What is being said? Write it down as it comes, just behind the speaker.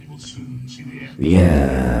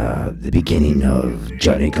Yeah, the beginning of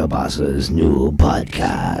Johnny Cabasa's new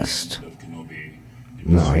podcast.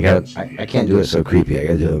 No, I can't do it so creepy. I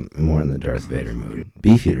gotta do it more in the Darth Vader mode.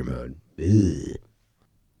 Beefeater mode. Ugh.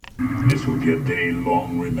 This will be a day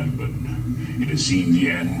long remembered. It has seen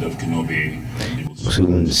the end of Kenobi. We'll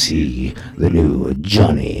soon see the new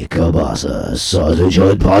Johnny Cabasa Sausage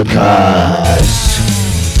Hut podcast.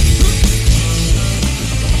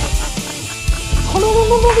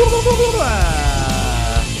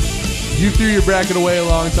 You threw your bracket away a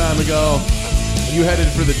long time ago. You headed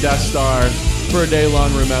for the Death Star for a day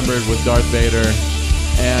long remembered with Darth Vader.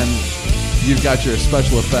 And you've got your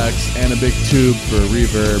special effects and a big tube for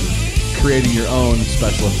reverb, creating your own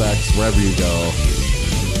special effects wherever you go.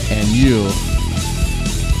 And you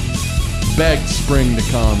begged spring to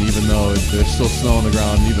come, even though there's still snow on the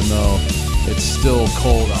ground, even though it's still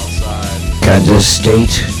cold outside. Kansas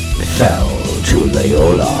State fell to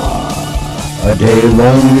Loyola. A day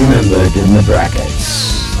long remembered in the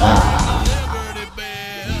brackets.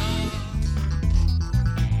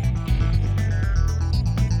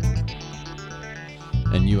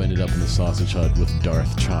 And you ended up in the sausage hut with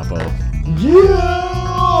Darth Choppo.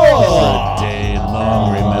 Yeah! For a day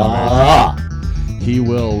long remembered. He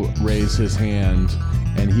will raise his hand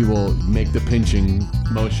and he will make the pinching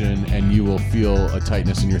motion and you will feel a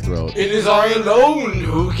tightness in your throat. It is I alone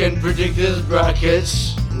who can predict this bracket.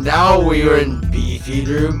 Now we are in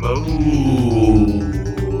Beefeater mode.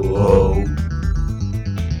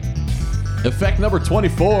 Effect number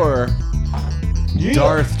 24. Yeah.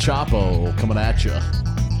 Darth Choppo coming at you.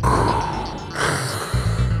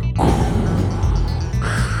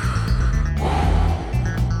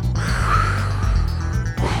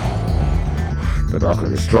 The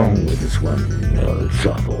rocket is strong with this one,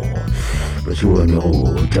 Choppo. But you will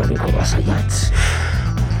know Johnny Cabasa yet.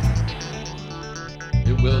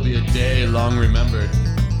 It will be a day long remembered.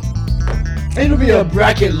 It'll be a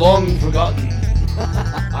bracket long forgotten.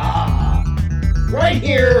 Right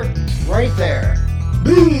here, right there.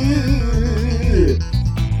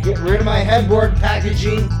 Get rid of my headboard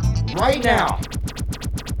packaging right now.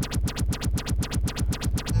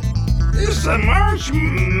 It's a March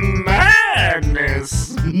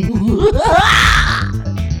Madness.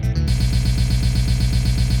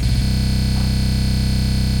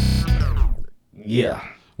 Yeah.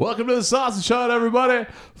 Welcome to the Sausage Hut, everybody,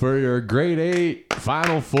 for your Grade 8,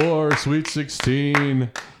 Final Four, Sweet 16,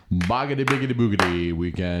 Boggity Biggity Boogity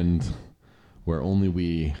weekend, where only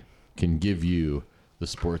we can give you the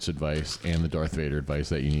sports advice and the Darth Vader advice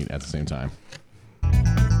that you need at the same time.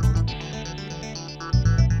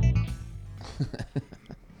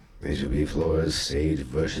 This will be Florida State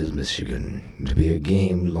versus Michigan. To be a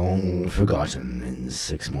game long forgotten in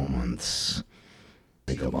 6 more months.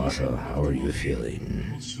 Cabasa, how are you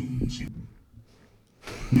feeling?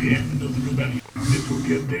 The end of the rebellion. It will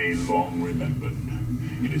be a day long remembered.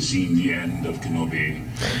 It has seen the end of Kenobi.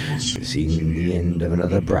 We've seen the end of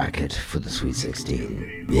another bracket for the Sweet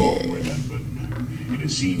 16. Yeah. It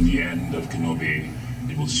has seen the end of Kenobi.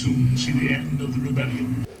 It will soon see the end of the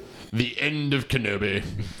rebellion. The end of Kenobi.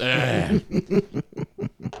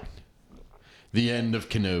 The end of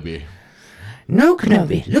Kenobi. No,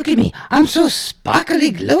 Kenobi, look at me. I'm so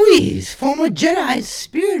sparkly glowy. Former Jedi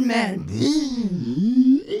spirit man.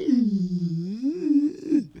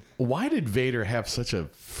 Why did Vader have such a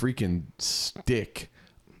freaking stick,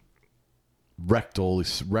 rectal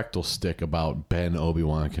stick about Ben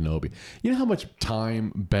Obi-Wan Kenobi? You know how much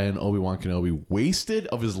time Ben Obi-Wan Kenobi wasted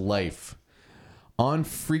of his life on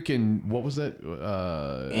freaking, what was that?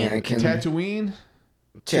 Anakin.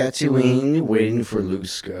 Tatooine, waiting for Luke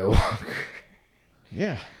Skywalker.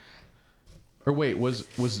 Yeah. Or wait, was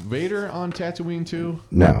Vader on Tatooine too?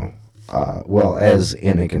 No. Well, as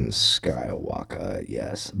Anakin Skywalker,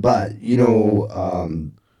 yes. But,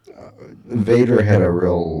 Vader had a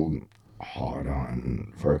real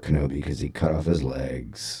hard-on for Kenobi because he cut off his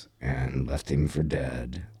legs and left him for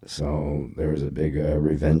dead. So there was a big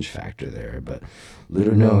revenge factor there. But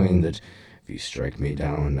little knowing that if you strike me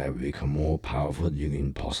down, I would become more powerful than you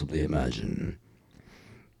can possibly imagine.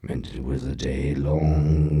 And it was a day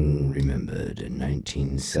long remembered in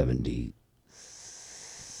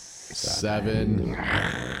 1977.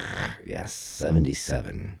 Yes,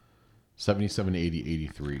 77. 77, 80,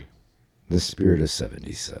 83. The spirit of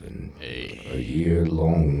 77. Hey. A year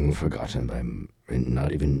long forgotten by, and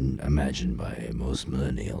not even imagined by most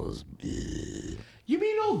millennials. You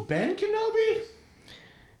mean old Ben Kenobi?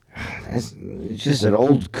 It's just an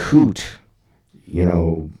old coot.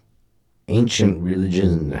 Ancient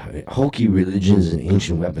religions, hokey religions and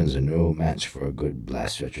ancient weapons are no match for a good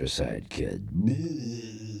blast at your side, kid.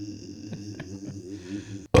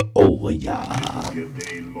 Oh, yeah. It will be a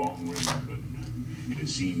day long remembered. It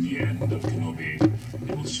has seen the end of Kenobi.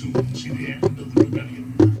 It will soon see the end of the rebellion.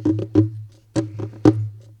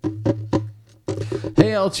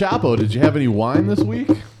 Hey, El Choppo, did you have any wine this week?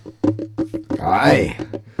 I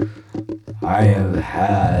have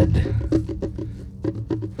had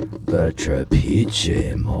the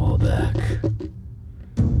Trapeche Malbec.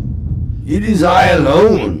 It is I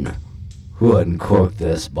alone who uncorked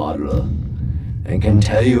this bottle and can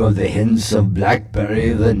tell you of the hints of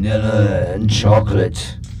blackberry, vanilla, and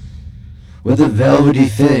chocolate with a velvety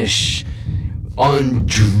finish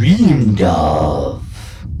undreamed of.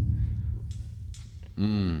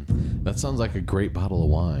 That sounds like a great bottle of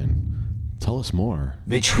wine. Tell us more.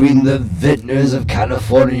 Between the vintners of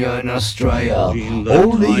California and Australia, In the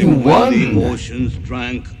only time when one. the oceans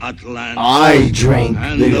drank Atlantis, I drank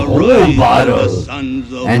and the the whole rise of bottle the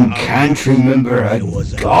sons of and Arabia. can't remember a It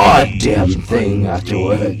was a goddamn age thing unto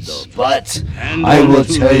afterwards. dreams. But And I will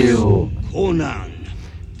unto tell this you, Conan,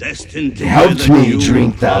 destined to helped wear the me new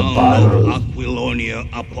drink that crown bottle of Aquilonia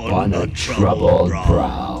upon on the a troubled brow.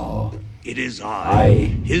 brow. It is I,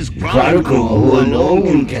 his Chronicle, who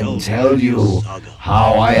alone can tell you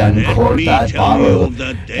how I uncorked that bottle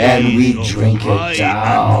and we drink it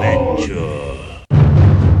down.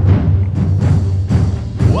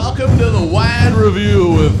 Welcome to the wine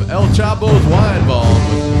review with El Choppo's Wine Vault.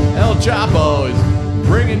 El Choppo is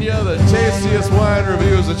bringing you the tastiest wine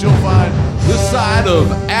reviews that you'll find this side of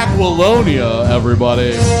Aquilonia,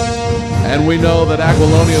 everybody. And we know that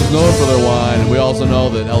Aquilonia is known for their wine, and we also know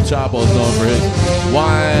that El Choppo is known for his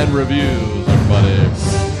wine reviews, everybody.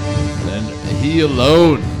 And he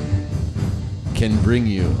alone can bring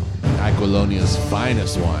you Aquilonia's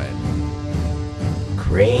finest wine.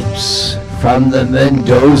 Grapes from the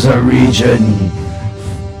Mendoza region,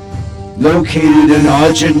 located in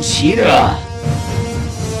Argentina,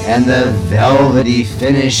 and the velvety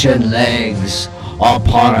finish and legs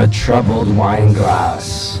upon a troubled wine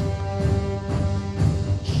glass.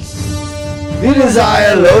 It is I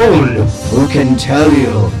alone who can tell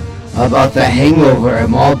you about the hangover a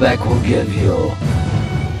Malbec will give you.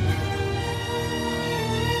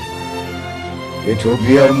 It will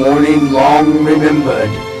be a morning long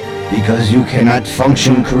remembered because you cannot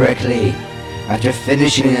function correctly after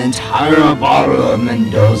finishing an entire bottle of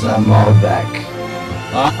Mendoza Malbec.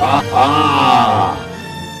 Ha ha ha!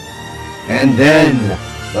 And then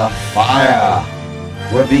the fire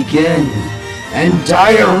will begin and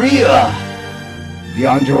diarrhea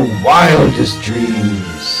beyond your wildest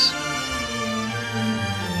dreams.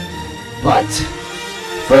 But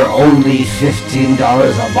for only $15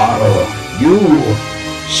 a bottle, you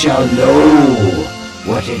shall know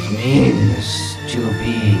what it means to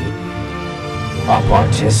be a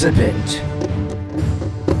participant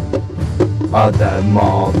of the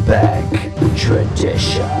Malbec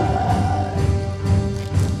tradition.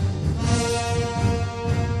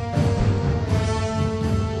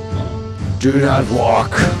 Do not walk,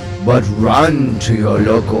 but run to your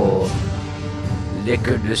local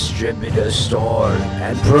liquor distributor store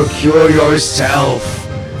and procure yourself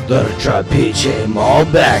the Trapeche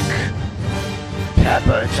Malbec.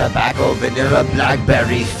 Pepper, tobacco, vanilla,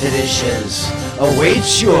 blackberry finishes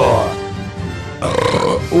awaits your...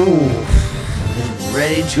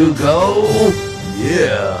 ready to go?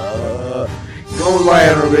 Yeah. Go,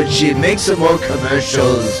 Lionel Richie, make some more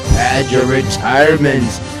commercials, pad your retirement,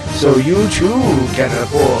 so you too can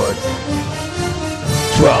afford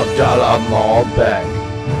 $12 Malbec.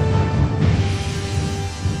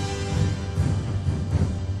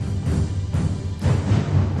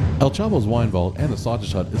 El Choppo's Wine Vault and the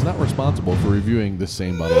Sausage Hut is not responsible for reviewing the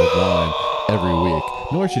same bottle of wine every week,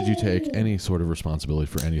 nor should you take any sort of responsibility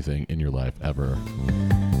for anything in your life ever.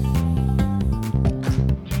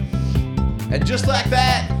 And just like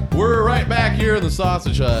that, we're right back here in the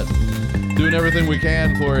Sausage Hut, doing everything we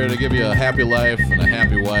can for you to give you a happy life and a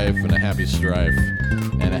happy wife and a happy strife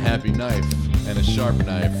and a happy knife and a sharp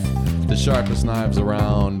knife. The sharpest knives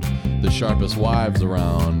around, the sharpest wives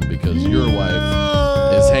around, because your wife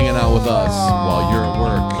is hanging out with us while you're at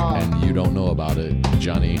work and you don't know about it,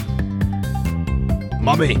 Johnny.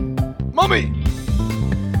 Mommy! Mommy!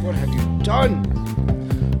 What have you done?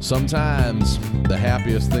 Sometimes the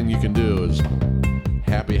happiest thing you can do is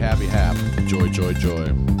happy, happy, hap. Joy, joy,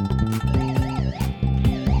 joy.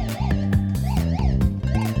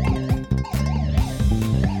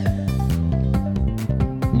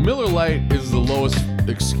 Miller Lite is the lowest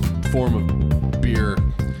form of beer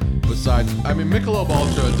besides, I mean, Michelob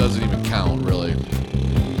Ultra doesn't even count, really.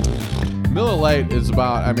 Miller Lite is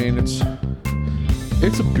about, I mean, it's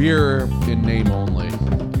a beer in name only.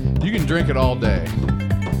 You can drink it all day.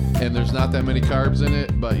 And there's not that many carbs in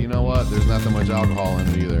it, but you know what? There's not that much alcohol in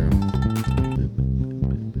it either.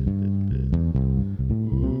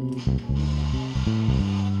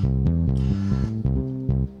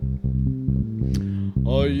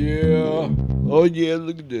 Oh yeah. Oh yeah,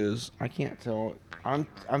 look at this. I can't tell. I'm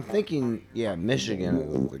thinking, yeah, Michigan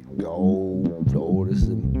is the gold, oldest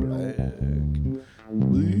and black.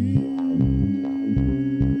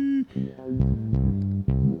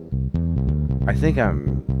 I think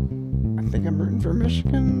I'm rooting for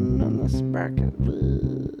Michigan on this bracket. I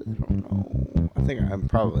don't know. I think I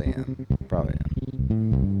probably am.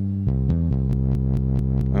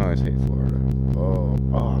 I always hate Florida.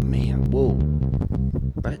 Oh man, whoa.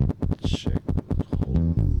 That shit.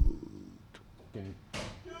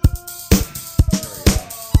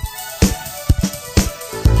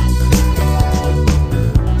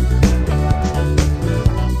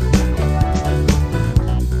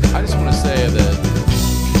 I just want to say that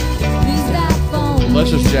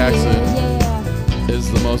Luscious Jackson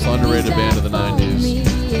is the most underrated band of the 90s.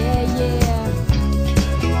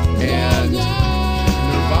 And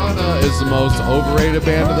Nirvana is the most overrated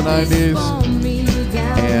band of the 90s.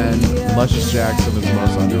 And Luscious Jackson is the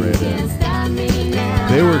most underrated.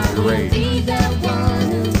 They were great.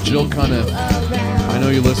 Jill Cunniff, I know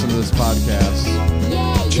you listen to this podcast.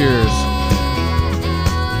 Cheers.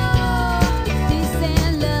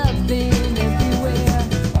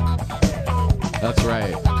 That's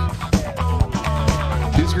right.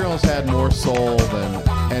 These girls had more soul than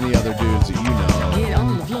any other dudes that you know.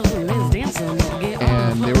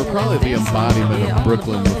 And they were probably the embodiment of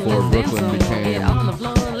Brooklyn before Brooklyn became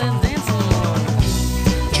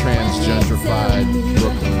trans-gentrified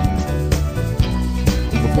Brooklyn.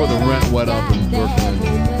 Before the rent went up in Brooklyn,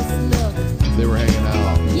 they were hanging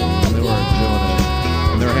out. And they were doing it.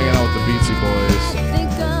 And they were hanging out with the Beastie Boys.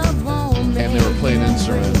 And they were playing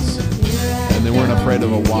instruments. And they weren't afraid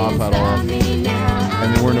of a wah pedal.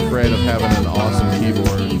 And they weren't afraid of having an awesome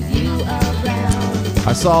keyboard.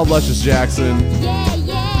 I saw Luscious Jackson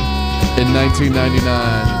in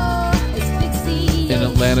 1999 in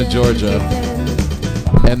Atlanta, Georgia.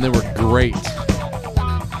 And they were great.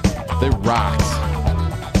 They rocked.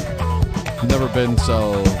 Never been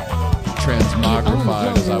so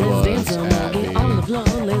transmogrified as I was at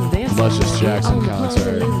the Luscious Jackson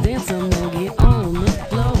concert.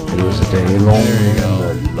 It was a day long. There you go.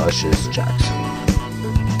 Luscious Jackson.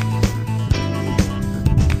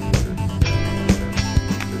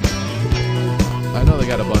 I know they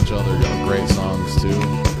got a bunch of other great songs too,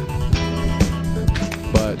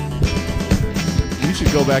 but you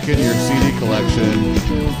should go back into your CD collection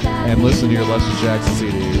and listen to your Luscious Jackson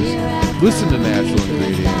CDs. Listen to Natural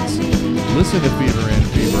Ingredients. Listen to Fever In,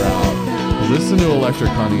 Fever Out. Listen to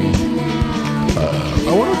Electric Honey. I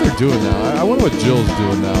wonder what they're doing now. I wonder what Jill's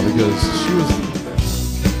doing now, because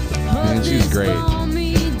she's great.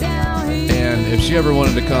 And if she ever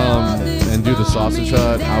wanted to come and do the Sausage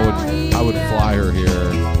Hut, I would fly her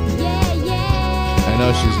here. I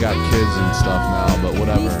know she's got kids and stuff now, but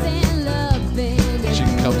whatever. She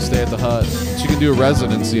can come stay at the Hut. She can do a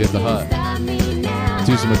residency at the Hut.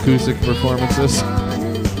 Do some acoustic performances.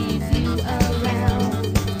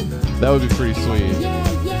 That would be pretty sweet.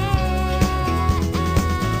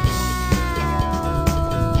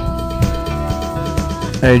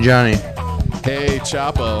 Hey Johnny. Hey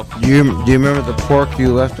Choppo. Do you remember the pork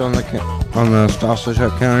you left on the sausage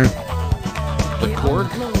hut counter? The cork?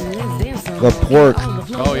 The pork.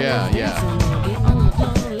 Oh yeah.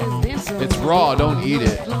 It's raw. Don't eat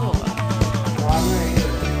it.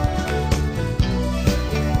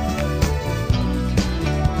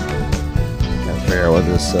 Gotta figure out what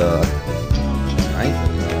this knife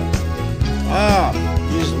is.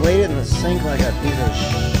 You just laid it in the sink like a piece of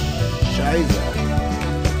shiza.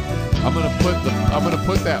 I'm gonna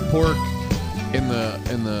put that pork in the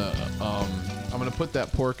I'm gonna put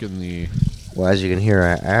that pork in the. Well, as you can hear,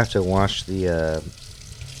 I have to wash the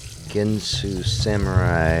Ginsu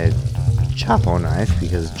Samurai Choppo knife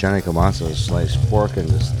because Johnny Camasso sliced pork and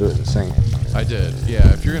just threw it in the sink. I did,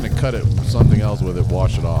 yeah. If you're gonna cut it something else with it,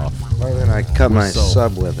 wash it off. Well, then I cut my soap.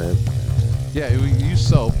 sub with it. Yeah, we use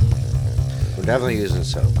soap. We're definitely using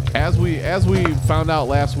soap. As we found out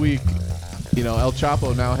last week, you know, El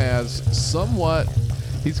Choppo now has somewhat.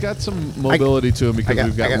 He's got some mobility to him because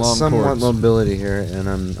we've got long somewhat cords. mobility here, and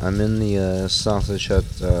I'm in the sausage hut.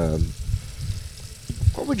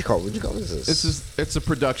 What would you call it? What would you call this? It's a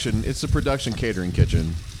production catering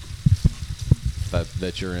kitchen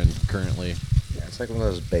that you're in currently. Yeah, it's like one of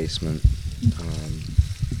those basement.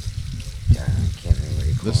 Yeah, I can't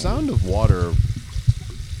really call The sound of water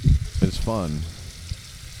is fun.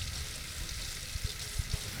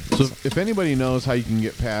 So So if anybody knows how you can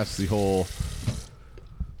get past the whole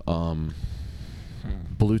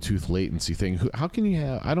Bluetooth latency thing, how can you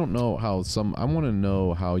have? I don't know how some. I want to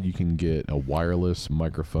know how you can get a wireless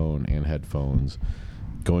microphone and headphones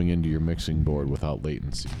going into your mixing board without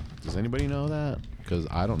latency. Does anybody know that? Because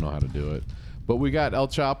I don't know how to do it. But we got El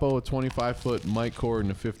Choppo, a 25-foot mic cord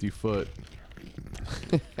and a 50-foot.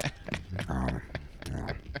 What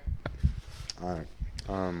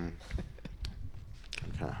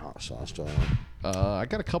kind of hot sauce do I want? I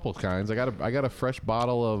got a couple kinds. I got a fresh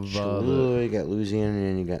bottle of. You got Louisiana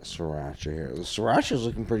and you got Sriracha here. The Sriracha's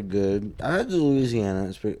looking pretty good. I had the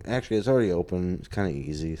Louisiana. It's already open. It's kind of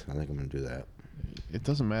easy. So I think I'm gonna do that. It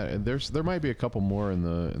doesn't matter. There might be a couple more in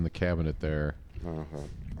the cabinet there. Okay.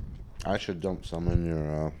 I should dump some in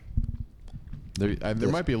your. There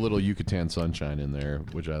might be a little Yucatan sunshine in there,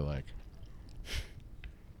 which I like.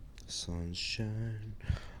 Sunshine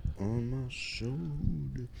on my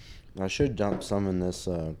shoulder. I should dump some in this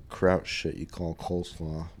crouch shit you call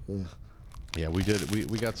coleslaw. Ugh. Yeah, we did.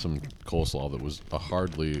 We got some coleslaw that was a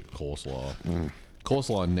hardly coleslaw.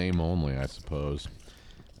 Coleslaw in name only, I suppose.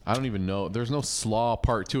 I don't even know. There's no slaw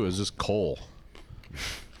part to it. It's just coal.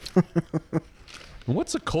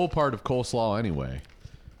 What's the coal part of coleslaw anyway?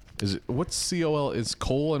 What's COL? Is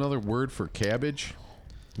coal another word for cabbage?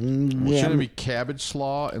 Shouldn't it be cabbage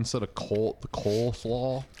slaw instead of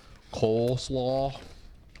coleslaw? Coleslaw.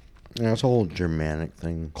 Yeah, it's a whole Germanic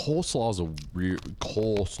thing. Coleslaw is a weird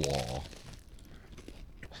coleslaw.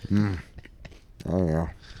 Oh yeah.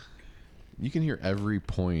 You can hear every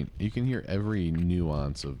point. You can hear every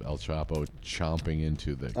nuance of El Choppo chomping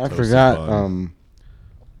into the. I toasted forgot. bun.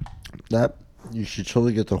 That you should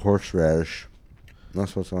totally get the horseradish.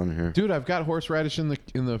 That's what's on here. Dude, I've got horseradish in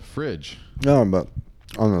the fridge. No, but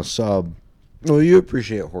on the sub. Well, you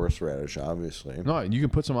appreciate horseradish, obviously. No, you can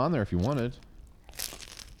put some on there if you wanted.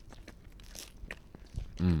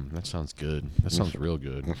 That sounds good. That sounds real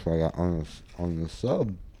good. That's what I got on the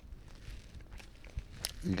sub.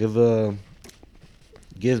 Give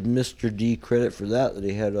Mr. D credit for that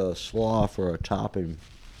he had a slaw for a topping.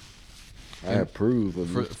 I approve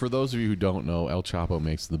of For those of you who don't know, El Choppo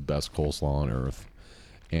makes the best coleslaw on earth.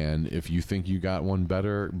 And if you think you got one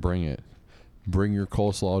better, bring it. Bring your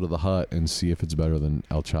coleslaw to the hut and see if it's better than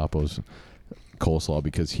El Choppo's coleslaw,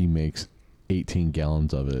 because he makes 18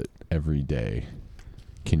 gallons of it every day.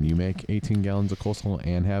 Can you make 18 gallons of coleslaw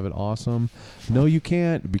and have it awesome? No, you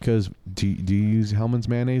can't, because do you use Hellmanns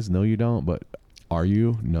mayonnaise? No, you don't. But are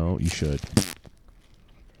you? No, you should.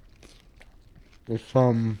 It's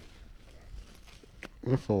a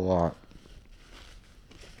lot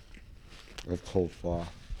of coleslaw.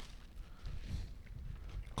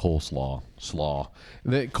 Coleslaw. Slaw.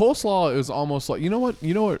 The coleslaw is almost like, you know what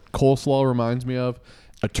coleslaw reminds me of?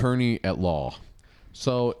 Attorney at Law.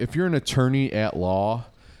 So if you're an attorney at law,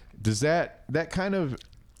 does that kind of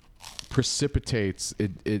precipitates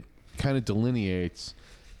it kind of delineates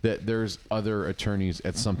that there's other attorneys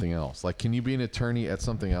at something else? Like, can you be an attorney at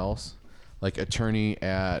something else? Like attorney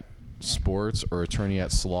at sports or attorney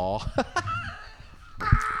at slaw?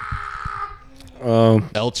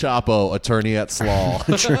 El Choppo, attorney at slaw.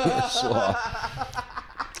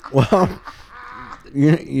 Well,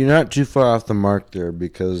 you're not too far off the mark there,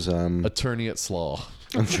 because Attorney at slaw.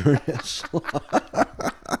 attorney at slaw.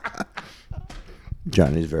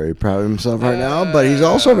 Johnny's very proud of himself right now, but he's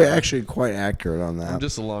also actually quite accurate on that. I'm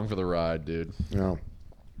just along for the ride, dude. No,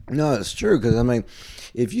 it's true, because I mean,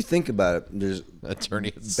 if you think about it, there's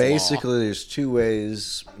Attorney at slaw. basically there's two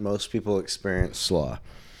ways most people experience slaw.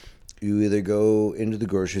 You either go into the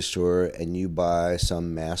grocery store and you buy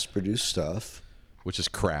some mass-produced stuff, Which is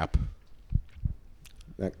crap.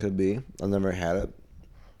 that could be. I've never had it.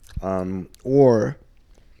 Or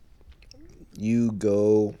you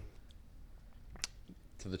go.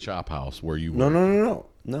 To the chop house where you No, work.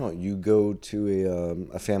 no. You go to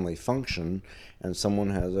a family function and someone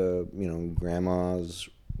has grandma's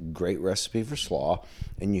great recipe for slaw,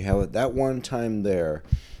 and you have it that one time there,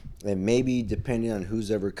 and maybe depending on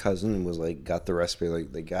who's ever cousin was got the recipe,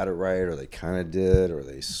 they got it right, or they kind of did, or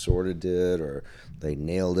they sort of did, or they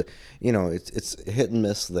nailed it. It's hit and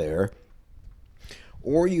miss there.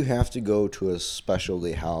 Or you have to go to a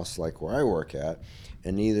specialty house like where I work at,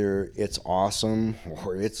 and either it's awesome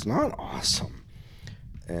or it's not awesome.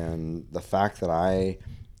 And the fact that I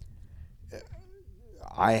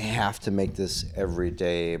have to make this every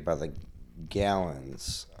day by the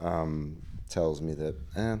gallons tells me that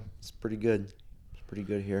it's pretty good. It's pretty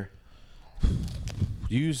good here.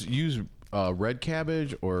 Use red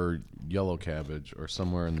cabbage or yellow cabbage or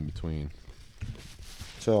somewhere in between.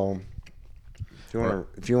 So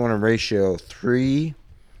if you want to ratio 3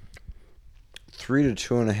 3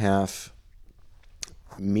 to 2.5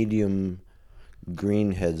 medium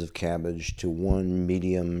green heads of cabbage to 1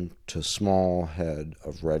 medium to small head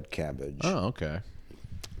of red cabbage. Oh, okay.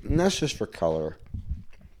 And that's just for color.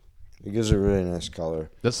 It gives it a really nice color.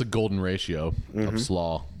 That's the golden ratio of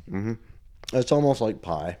slaw. Mm-hmm. It's almost like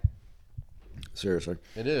pie. Seriously.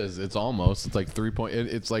 It is. It's almost. It's like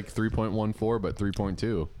 3.14, but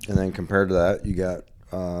 3.2. And then compared to that, you got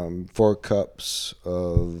 4 cups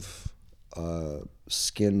of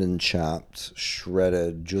skinned and chopped,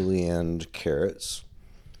 shredded julienned carrots.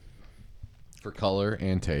 For color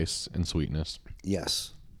and taste and sweetness.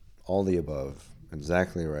 Yes. All the above.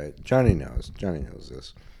 Exactly right. Johnny knows. Johnny knows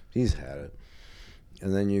this. He's had it.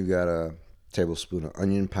 And then you got a tablespoon of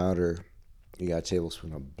onion powder. You got a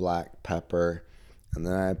tablespoon of black pepper. And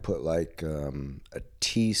then I put like a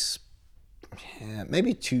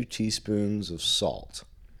maybe 2 teaspoons of salt.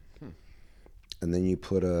 And then you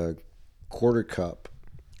put a quarter cup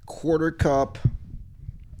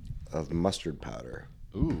of mustard powder.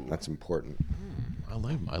 Ooh. That's important. I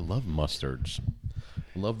love mustards.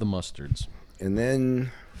 Love the mustards. And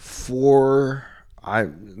then the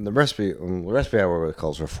recipe I work with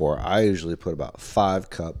calls for 4. I usually put about 5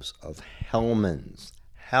 cups of Hellmanns.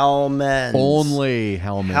 Only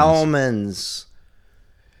Hellmanns.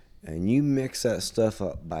 And you mix that stuff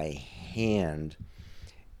up by hand.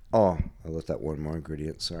 Oh, I left that one more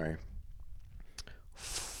ingredient. Sorry.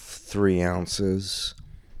 3 ounces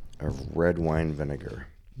of red wine vinegar.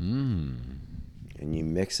 And you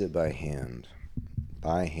mix it by hand.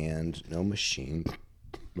 By hand, no machine,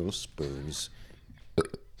 no spoons.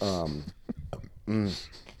 Yeah. And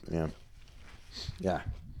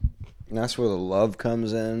that's where the love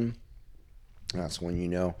comes in. That's when you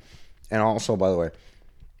know. And also, by the way,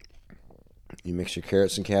 you mix your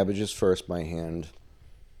carrots and cabbages first by hand.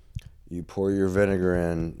 You pour your vinegar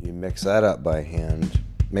in. You mix that up by hand.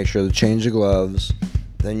 Make sure to change the gloves.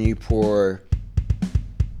 Then you pour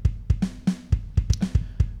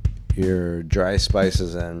your dry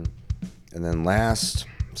spices in. And then last,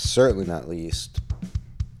 certainly not least,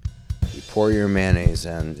 you pour your mayonnaise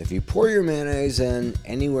in. If you pour your mayonnaise in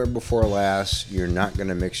anywhere before last, you're not going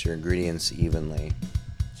to mix your ingredients evenly.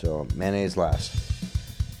 So mayonnaise last.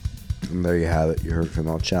 And there you have it. You heard from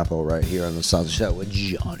El Choppo right here on the Sausage Chat with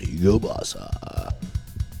Johnny Gobasa.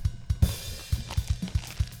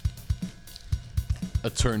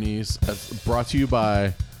 Attorneys, brought to you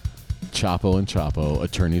by Choppo and Choppo,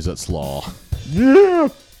 Attorneys at Slaw. Yeah!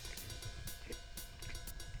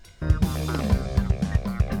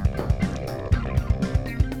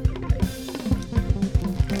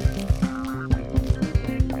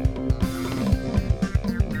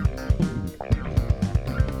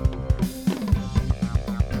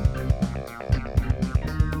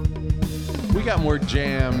 We got more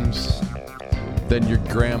jams than your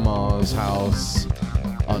grandma's house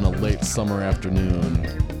on a late summer afternoon.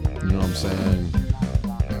 You know what I'm saying?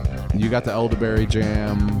 You got the elderberry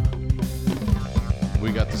jam.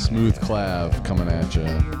 We got the smooth clav coming at you.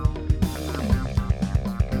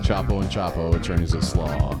 Choppo and Choppo, Attorneys at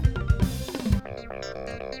Slaw.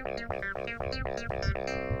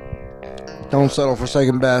 Don't settle for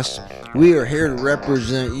second best. We are here to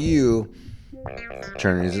represent you,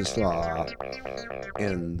 Attorneys at Slaw,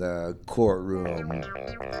 in the courtroom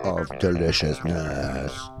of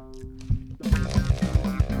deliciousness.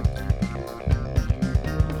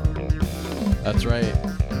 That's right.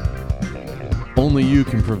 Only you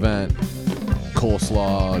can prevent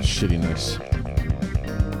coleslaw shittiness.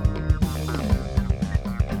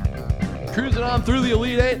 Cruising on through the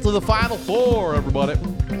Elite Eight to the Final Four, everybody.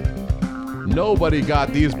 Nobody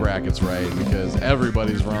got these brackets right because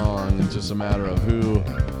everybody's wrong. It's just a matter of who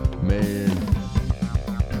made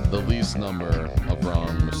the least number of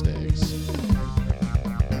wrong mistakes.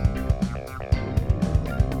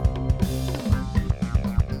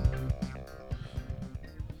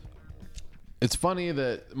 It's funny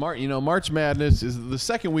that March Madness is the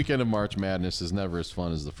second weekend of March Madness is never as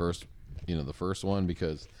fun as the first one,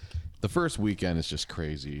 because the first weekend is just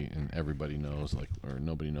crazy and everybody knows or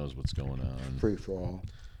nobody knows what's going on. Free for all.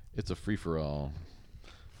 It's a free for all.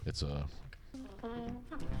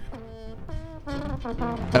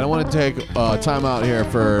 And I want to take time out here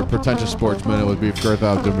for Pretentious Sports Minute with Beef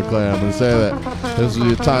Girthoff Jim McClay. I'm going to say that this is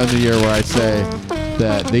the time of the year where I say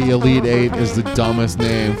that the Elite Eight is the dumbest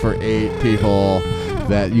name for 8 people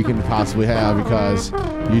that you can possibly have, because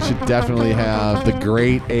you should definitely have the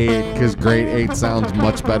Great 8, because Great 8 sounds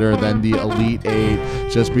much better than the Elite 8.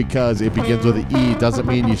 Just because it begins with an E doesn't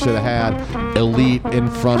mean you should have had Elite in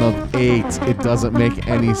front of 8. It doesn't make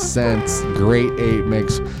any sense. Great 8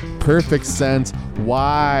 makes perfect sense.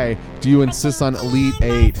 Why do you insist on Elite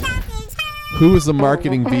 8? Who is the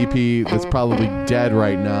marketing VP that's probably dead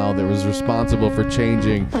right now that was responsible for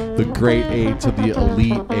changing the Great 8 to the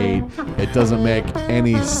Elite 8? It doesn't make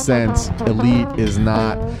any sense. Elite is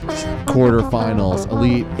not quarterfinals.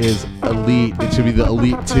 Elite is Elite. It should be the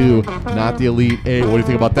Elite 2, not the Elite 8. What do you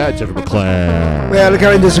think about that, Jeffrey McClaren? Well, I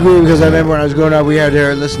kind of disagree, because I remember when I was growing up, we had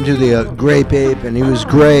to listen to the Grape Ape, and he was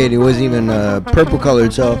gray, and he wasn't even purple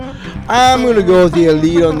colored. So I'm gonna go with the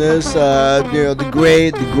Elite on this. The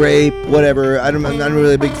Great, the Grape, whatever. I'm not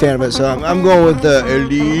really a big fan of it, so I'm going with the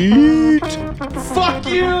Elite. Fuck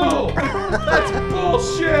you! That's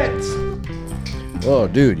bullshit! Oh,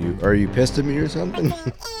 dude, are you pissed at me or something?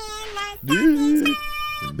 Dude,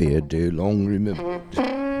 it'll be a day long remembered.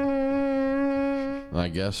 I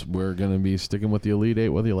guess we're going to be sticking with the Elite 8,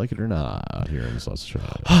 whether you like it or not, here in the Sausage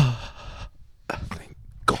Hut. Thank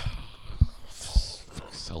God.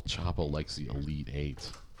 El Choppo likes the Elite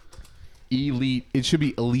 8. Elite. It should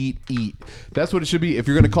be Elite Eat. That's what it should be. If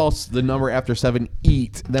you're going to call the number after 7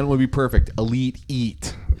 Eat, then it would be perfect. Elite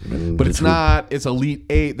Eat. But it's not. It's Elite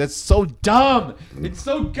 8. That's so dumb. It's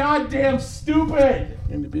so goddamn stupid.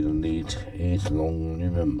 And to be the Elite 8 long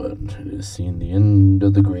remembered. It has seen the end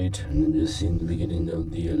of the Great, and it has seen the beginning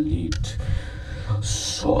of the Elite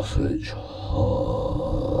Sausage Hut.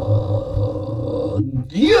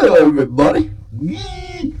 Yeah, everybody. Yeah.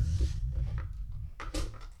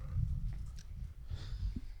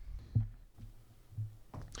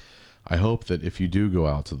 I hope that if you do go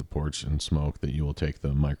out to the porch and smoke, that you will take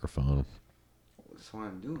the microphone. That's why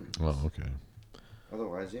I'm doing it. Oh, okay.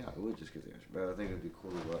 Otherwise, yeah, I would just get the extra. But I think it'd be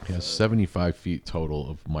cool to go outside. He has 75 feet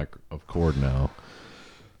total of cord now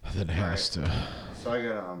that has to So I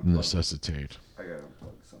gotta necessitate. I gotta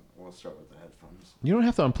unplug some. We'll start with the headphones. You don't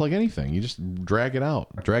have to unplug anything. You just drag it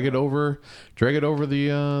out. Drag it over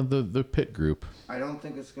the pit group. I don't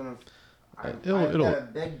think it's gonna. I've It'll- got a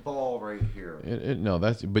big ball right here.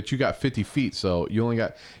 But you got 50 feet, so you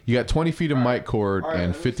got 20 feet of mic cord All right,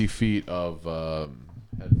 and let's- 50 feet of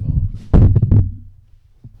headphone.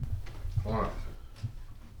 Hold on.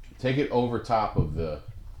 Take it over top of the.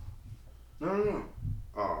 No.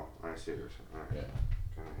 Oh, I see what you're saying. All right. Yeah.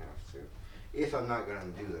 Gonna have to. If I'm not gonna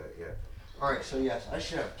do that yet. All right. So yes, I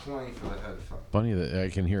should have plenty for the headphones. Funny that I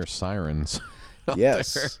can hear sirens. out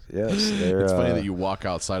Yes. there. Yes. They're, It's funny that you walk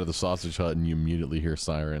outside of the Sausage Hut and you immediately hear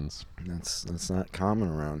sirens. That's not common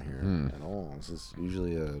around here at all. This is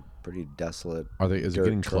usually a pretty desolate. Is it dirt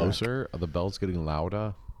getting track. closer? Are the bells getting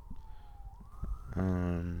louder?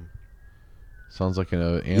 Sounds like an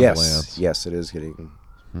ambulance. Yes, it is getting.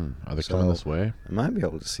 Are they coming this way? I might be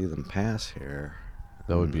able to see them pass here.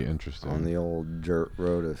 That would be interesting. On the old dirt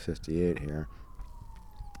road of 58 here.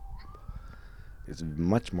 It's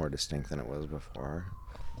much more distinct than it was before.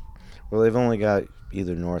 Well, they've only got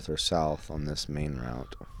either north or south on this main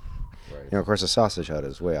route. Right. You know, of course, the Sausage Hut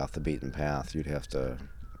is way off the beaten path. You'd have to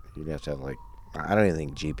have like, I don't even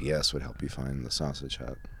think GPS would help you find the Sausage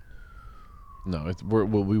Hut. No,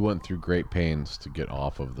 we went through great pains to get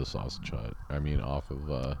off of the Sausage Hut. I mean, off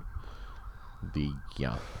of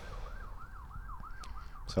yeah.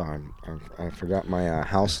 So I forgot my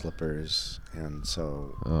house slippers, and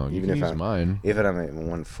so You can use mine. Even if I'm at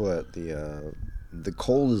 1 foot, the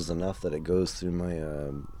cold is enough that it goes through my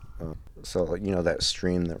so you know that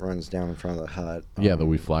stream that runs down in front of the hut. Yeah, that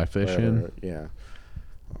we fly fish in. Yeah,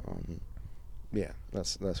 yeah,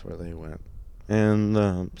 that's where they went,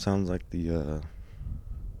 and sounds like the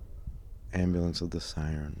ambulance of the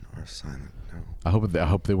siren are silent now. I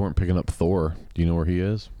hope they weren't picking up Thor. Do you know where he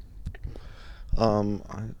is?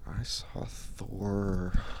 I saw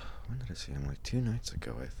Thor. When did I see him? Like 2 nights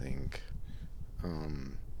ago, I think.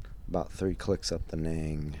 About 3 clicks up the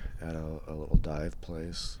Nang at a little dive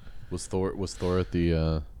place. Was Thor at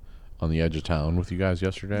the on the edge of town with you guys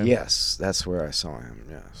yesterday? Yes, that's where I saw him.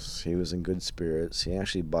 Yes, he was in good spirits. He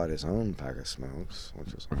actually bought his own pack of smokes,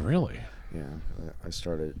 which was Really? Yeah. I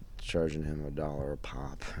started charging him $1 a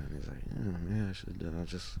pop, and he's like, "Yeah, I should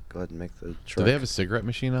just go ahead and make the trip." Do they have a cigarette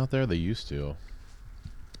machine out there? They used to.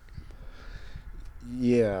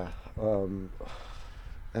 Yeah. I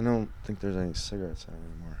don't think there's any cigarettes out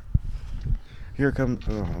anymore. Here comes.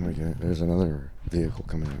 Oh my God! There's another vehicle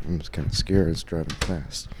coming out. I'm just kind of scared. It's driving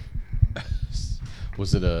fast.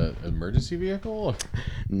 Was it a emergency vehicle?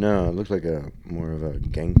 No, it looked like more of a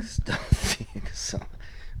gangsta vehicle. So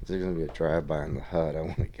If there's gonna be a drive-by on the HUD, I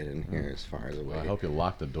want to get in here as far as away. Well, I hope you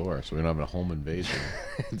lock the door so we don't have a home invasion.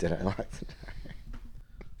 Did I lock the door?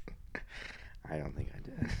 I don't think I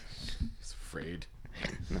did. He's afraid.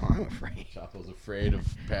 No, I'm afraid. Choppo's afraid of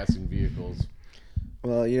passing vehicles.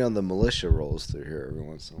 Well, you know, the militia rolls through here every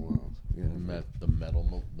once in a while. Yeah. The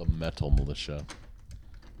metal militia.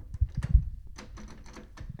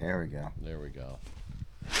 There we go. There we go.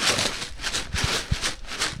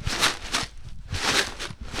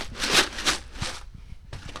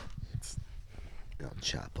 El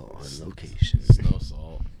Choppo on location. Snow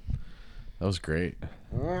salt. That was great.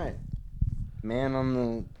 All right, man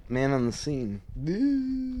on the scene.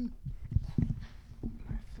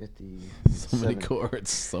 50. So many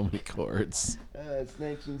chords. It's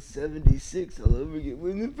 1976 all over again.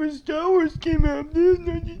 When the first Star Wars came out, this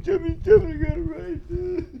 1977. I got it right.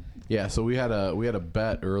 Yeah, so we had a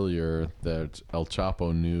bet earlier that El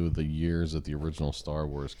Choppo knew the years that the original Star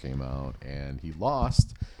Wars came out, and he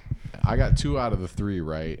lost. I got 2 out of the 3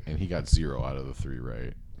 right, and he got 0 out of the 3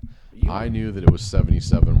 right. I knew that it was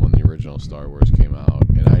 77 when the original Star Wars came out,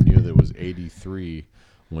 and I knew that it was 83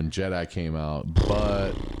 when Jedi came out,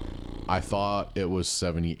 but I thought it was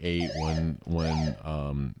 78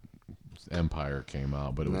 when Empire came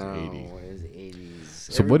out, but it was 80. No, it was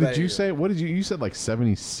 80s. So what did you say? What did you said like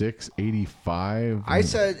 76, 85? I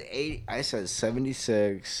said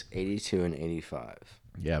 76, 82, and 85.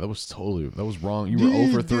 Yeah, that was wrong. You were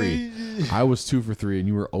 0 for 3. I was 2 for 3, and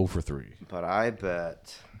you were 0 for 3. But I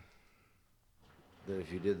bet that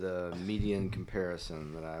if you did the median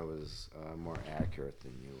comparison, that I was more accurate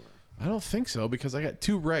than you were. I don't think so because I got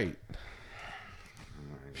 2 right.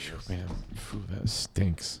 Phew, man, that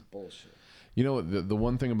stinks. Bullshit. You know the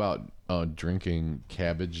one thing about drinking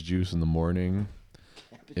cabbage juice in the morning,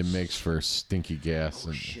 it makes for stinky gas.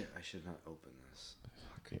 Oh shit! I should not open this.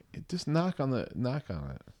 Just knock on it. Yeah,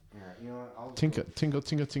 you know what? I'll Tinka.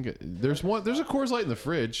 There's a Coors Light in the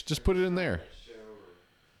fridge. Just put it in there.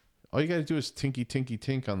 All you got to do is tinky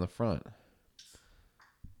tink on the front.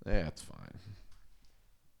 Yeah, it's fine.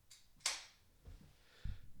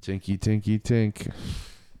 Tinky tink.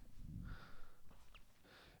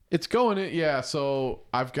 It's going in, yeah. So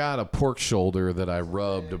I've got a pork shoulder that I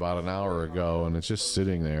rubbed about an hour ago, and it's just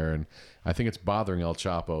sitting there. And I think it's bothering El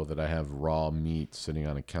Choppo that I have raw meat sitting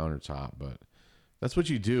on a countertop. But that's what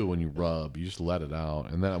you do when you rub. You just let it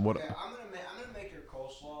out, and then what? Okay, I'm gonna make your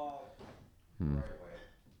coleslaw right away.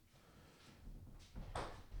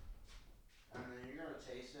 And then you're gonna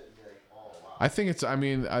taste it and be like, oh wow. I think it's. I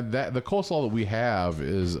mean, that the coleslaw that we have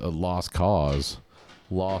is a lost cause,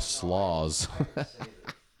 lost slaws.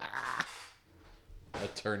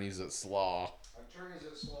 Attorneys at Slaw. Attorneys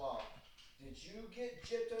at Slaw. Did you get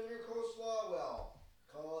chipped on your coleslaw? Well,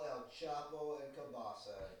 call El Choppo and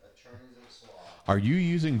Cabasa. Attorneys at Slaw. Are you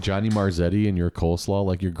using Johnny Marzetti in your coleslaw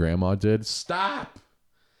like your grandma did? Stop!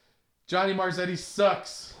 Johnny Marzetti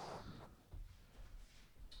sucks.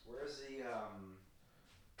 Where's the onion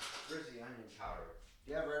powder?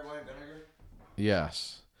 Do you have red wine vinegar?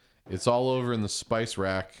 Yes. It's all over in the spice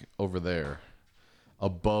rack over there.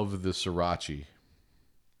 Above the sriracha.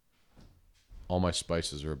 All my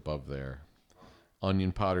spices are above there.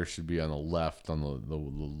 Onion powder should be on the left, on the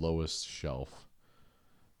lowest shelf.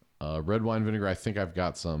 Red wine vinegar, I think I've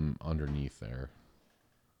got some underneath there.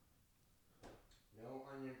 No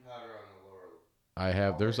onion powder on the lower. I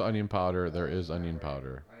have. There's onion powder. There is onion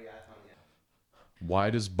powder. Why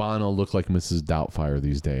does Bono look like Mrs. Doubtfire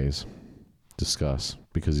these days? Discuss.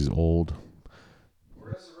 Because he's old.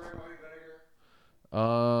 Where's the red wine vinegar?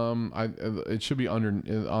 It should be under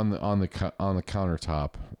on the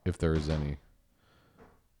countertop if there is any.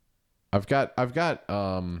 I've got Oh,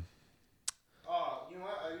 you know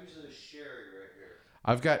what? I use the sherry right here.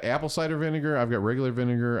 I've got apple cider vinegar. I've got regular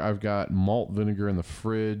vinegar. I've got malt vinegar in the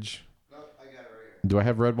fridge. Nope, I got it right here. Do I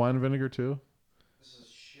have red wine vinegar too? This is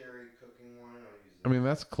sherry cooking wine. I'll use I mean,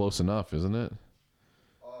 that's close enough, isn't it?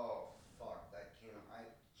 Oh, fuck. That came out.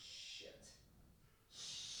 Shit.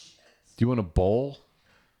 Do you want a bowl?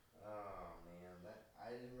 Oh, man.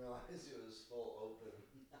 I didn't realize it was full open.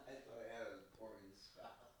 I thought I had a pouring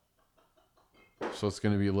spout. So it's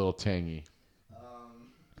going to be a little tangy. That's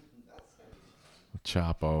gonna be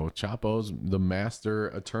Choppo. Choppo's the master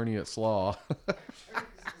attorney at Slaw. Oh, God.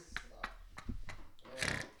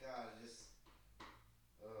 Just.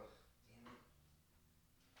 Ugh. Damn it.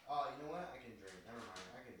 Oh, you know what? I can drink. Never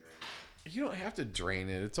mind. I can drink. You don't have to drain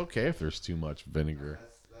it. It's okay if there's too much vinegar.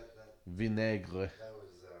 Vinaigre. That was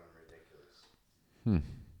ridiculous.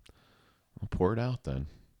 I'll pour it out then.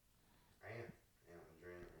 I am. Yeah, I'm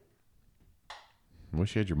draining it. I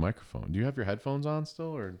wish you had your microphone. Do you have your headphones on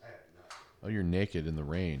still, or? I have nothing. Oh, you're naked in the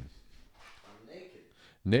rain. I'm naked.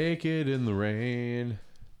 Naked in the rain.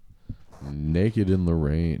 Naked in the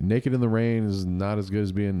rain. Naked in the rain is not as good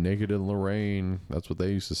as being naked in the rain. That's what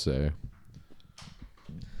they used to say.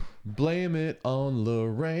 Blame it on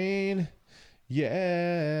Lorraine.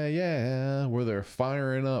 Yeah, yeah. Where they're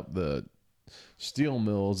firing up the steel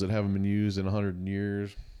mills that haven't been used in 100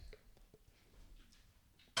 years.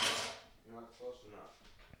 Not close enough.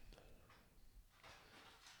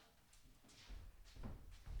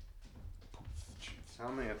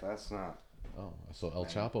 Tell me if that's not. Oh, so El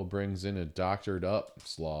Choppo brings in a doctored up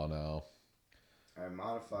slaw now. I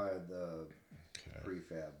modified the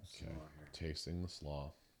prefab slaw here. Tasting the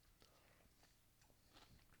slaw.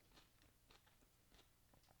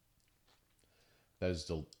 That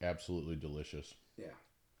is absolutely delicious. Yeah.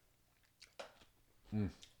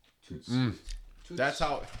 That's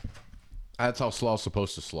how slaw's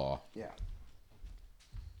supposed to slaw. Yeah.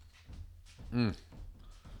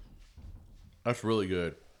 That's really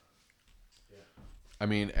good. Yeah. I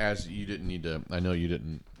mean, as you didn't need to, I know you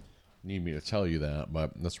didn't need me to tell you that,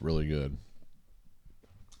 but that's really good.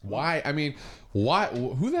 Why? I mean, why?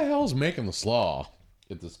 Who the hell is making the slaw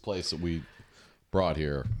at this place that we brought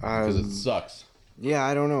here? Because it sucks. Yeah,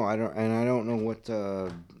 I don't know. I don't know what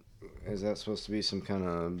is that supposed to be, some kind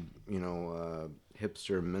of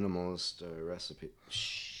hipster minimalist recipe.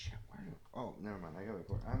 Shh. Oh, never mind. I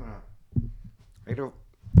gotta.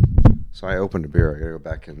 So I opened a beer. I gotta go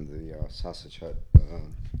back in the sausage hut.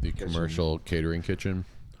 The commercial catering kitchen.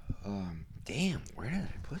 Damn, where did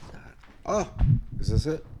I put that? Oh, is this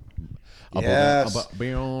it? Yes.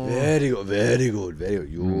 Very good, very good, very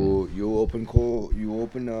good. You open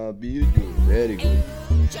beer. Very good.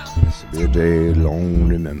 This will be a day long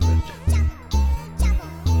remembered.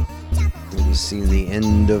 We've seen the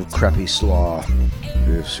end of crappy slaw.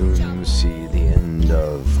 We'll soon see the end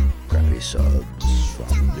of crappy subs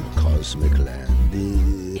from the cosmic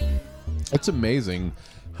land. It's amazing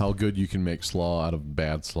how good you can make slaw out of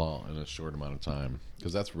bad slaw in a short amount of time,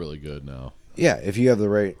 because that's really good now. Yeah, if you have the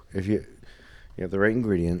right, you have the right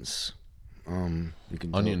ingredients, you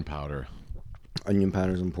can. Onion powder. Onion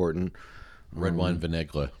powder is important. Red wine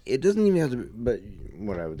vinaigrette. It doesn't even have to be, but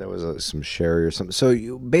whatever. That was some sherry or something.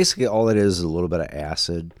 So basically all it is a little bit of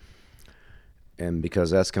acid, and because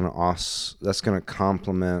that's gonna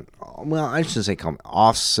complement. Well, I shouldn't say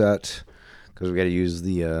offset, because we got to use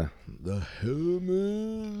the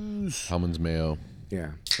Hellmanns mayo.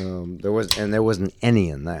 Yeah. There wasn't any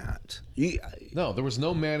in that. No, there was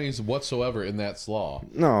no mayonnaise whatsoever in that slaw.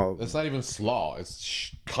 No, it's not even slaw.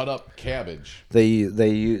 It's cut up cabbage.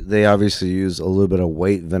 They obviously use a little bit of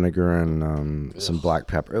white vinegar and some black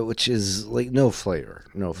pepper, which is like no flavor.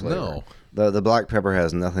 No. The black pepper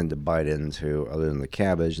has nothing to bite into other than the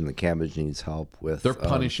cabbage, and the cabbage needs help with. They're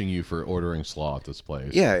punishing you for ordering slaw at this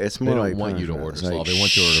place. Yeah, it's more they don't want you to order slaw. They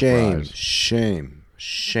want you to order fries.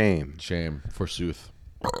 Shame, forsooth.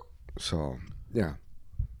 So, yeah.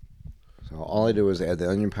 So all I do is add the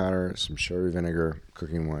onion powder, some sherry vinegar,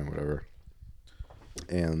 cooking wine, whatever,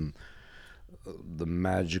 and the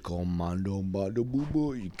magical Mondo Bado Boo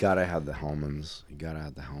Boo. You gotta have the Hellmanns.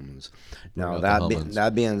 Now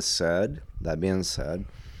that being said,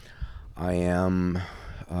 I am.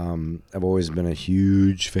 I've always been a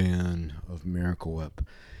huge fan of Miracle Whip.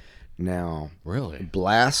 Now, really,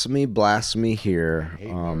 blasphemy here. I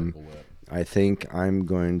hate Miracle Whip. I think I'm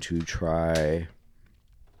going to try.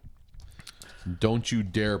 Don't you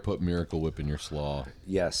dare put Miracle Whip in your slaw.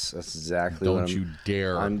 Yes, that's exactly. Don't you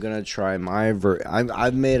dare. I'm gonna try my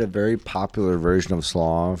I've made a very popular version of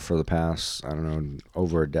slaw for the past, I don't know,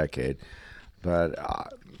 over a decade, but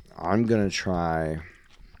I'm gonna try,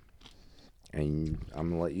 and I'm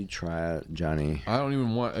gonna let you try it, Johnny. I don't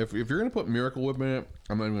even want. If you're gonna put Miracle Whip in it,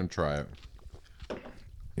 I'm not even gonna try it.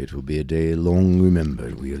 It will be a day long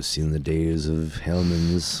remembered. We have seen the days of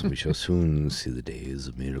Hellmanns. We shall soon see the days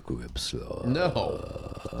of Miracle Whip slaw.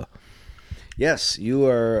 No. Yes, you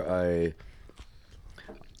are a.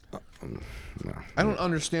 No. I don't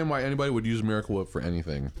understand why anybody would use Miracle Whip for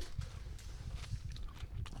anything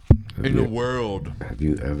in the world. Have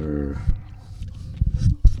you ever,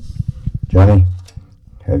 Johnny?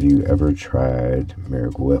 Have you ever tried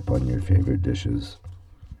Miracle Whip on your favorite dishes?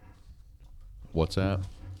 What's that?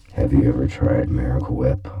 Have you ever tried Miracle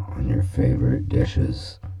Whip on your favorite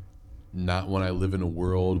dishes? Not when I live in a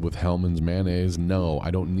world with Hellmann's mayonnaise. No,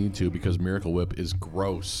 I don't need to, because Miracle Whip is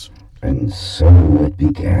gross. And so it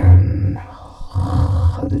began.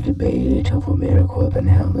 The debate over Miracle Whip and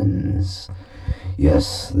Hellmann's.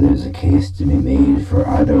 Yes, there's a case to be made for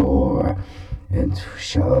either or, and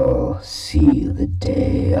shall see the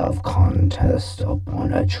day of contest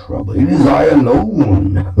upon a trouble. It is I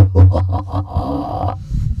alone.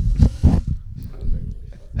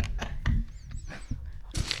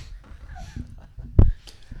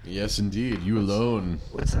 Yes, indeed. You alone.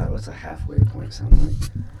 What's that? What's a halfway point sound like?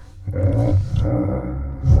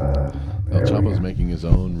 El Choppo's making his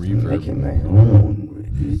own reverb. Making my own.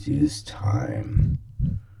 It is time.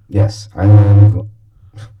 Yes, I am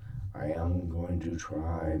going to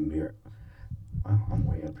try Wow, I'm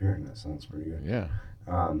way up here, and that sounds pretty good. Yeah.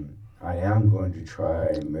 I am going to try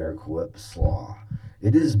Miracle Whip Slaw.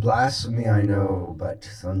 It is blasphemy, I know, but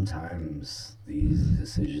sometimes these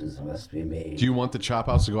decisions must be made. Do you want the Chop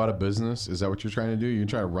House to go out of business? Is that what you're trying to do? You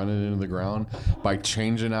try to run it into the ground by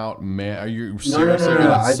changing out? Are you seriously going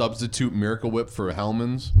to substitute Miracle Whip for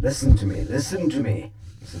Hellmanns? Listen to me. This will be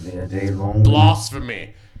a day long.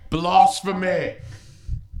 Blasphemy! Blasphemy!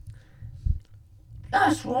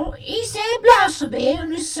 That's what he said, blasphemy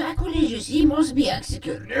and is sacrilegious. He must be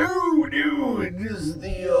executed. No, it is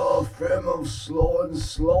the firm of Slaw and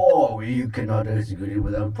Slaw. You cannot execute it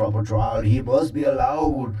without proper trial. He must be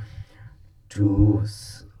allowed to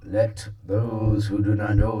let those who do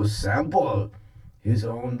not know sample his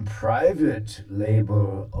own private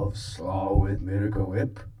label of Slaw with Miracle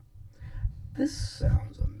Whip. This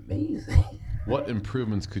sounds amazing. What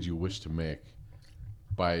improvements could you wish to make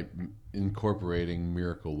by incorporating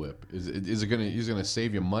Miracle Whip? Is it gonna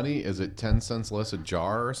save you money? Is it 10 cents less a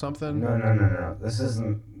jar or something? No. This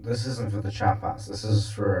isn't for the Chop House. This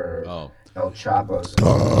is for El Choppo's.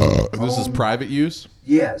 This is private use?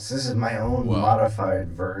 Yes, this is my own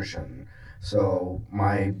modified version. So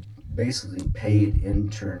my basically paid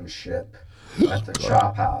internship at the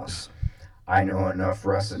Chop House. I know enough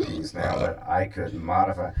recipes now that I could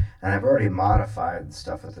modify, and I've already modified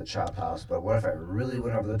stuff at the Chop House. But what if I really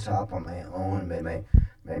went over the top on my own, made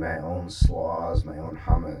my own slaws, my own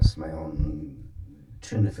hummus, my own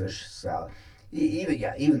tuna fish salad?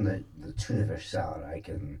 Even the tuna fish salad I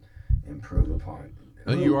can improve upon.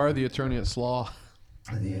 You are the Attorney at Slaw.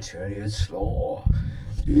 The Attorney at Slaw.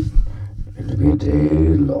 It'll be a day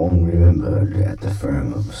long remembered at the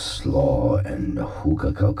firm of Slaw and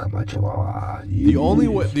Hukakaukamachua.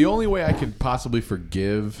 The only way I could possibly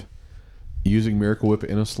forgive using Miracle Whip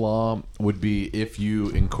in a slaw would be if you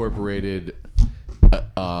incorporated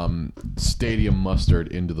stadium mustard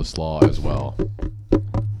into the slaw as well.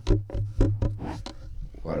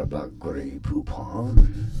 What about Grey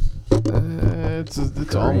Poupon? It's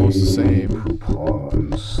almost the same.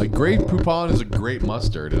 Poupons. Like Grey Poupon is a great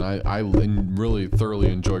mustard, and I really thoroughly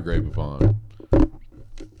enjoy Grey Poupon.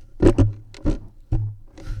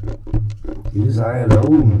 It is I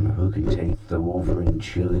alone who can take the Wolverine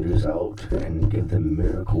cheerleaders out and give them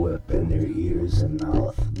Miracle Whip in their ears and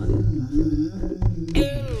mouth.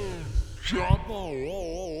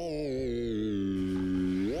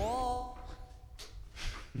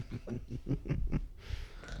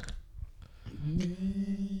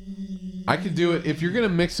 I could do it if you're gonna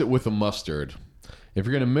mix it with a mustard. If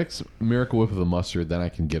you're gonna mix Miracle Whip with a mustard, then I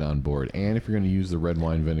can get on board. And if you're gonna use the red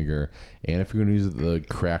wine vinegar, and if you're gonna use the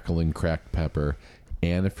crackling cracked pepper,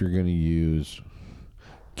 and if you're gonna use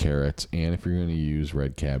carrots, and if you're gonna use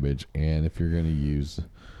red cabbage, and if you're gonna use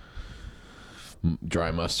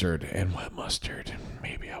dry mustard and wet mustard,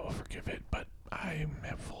 maybe I will forgive it. But I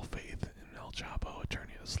have full faith in El Choppo,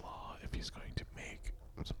 Attorney At Slaw, if he's going to make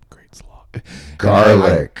some great slaw.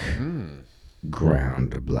 Garlic.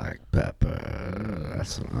 Ground black pepper.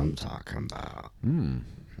 That's what I'm talking about.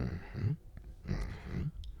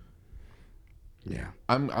 Yeah.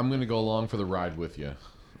 I'm going to go along for the ride with you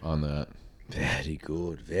on that. Very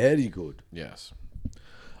good. Very good. Yes.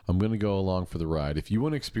 I'm going to go along for the ride. If you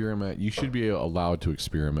want to experiment, you should be allowed to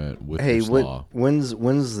experiment with your slaw.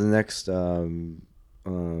 When's the next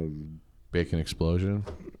Bacon explosion?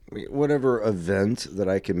 whatever event that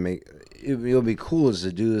I can make? It'll be cool is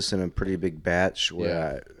to do this in a pretty big batch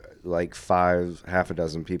where like half a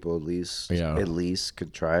dozen people at least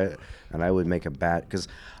could try it, and I would make a batch because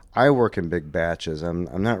I work in big batches.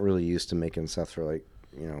 I'm not really used to making stuff for like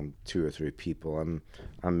 2 or 3 people.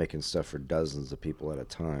 I'm making stuff for dozens of people at a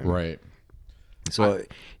time. Right. So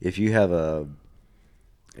if you're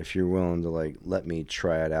willing to like let me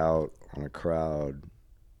try it out on a crowd.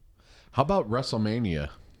 How about WrestleMania?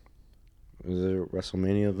 Is there a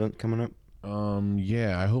WrestleMania event coming up?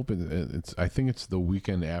 Yeah, I hope it's. I think it's the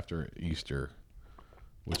weekend after Easter,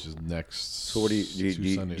 which is next. So what do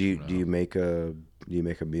you make a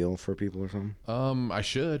meal for people or something? I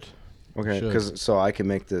should. Okay, because so I can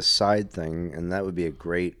make this side thing, and that would be a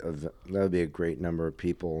great number of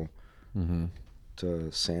people. Mm-hmm.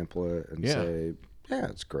 to sample it and Yeah. say, yeah,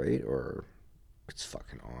 it's great, or it's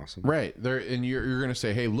fucking awesome. Right there, and you're gonna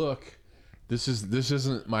say, hey, look, this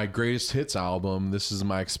isn't my greatest hits album. This is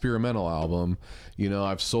my experimental album. You know,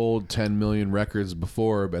 I've sold 10 million records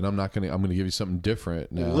before, but I'm gonna give you something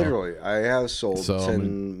different now. Literally, I have sold So,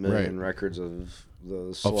 10 million right. records of the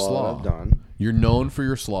Of slaw slaw. that I've done. You're known for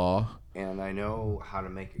your slaw. And I know how to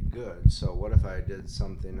make it good. So what if I did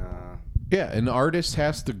something Yeah, an artist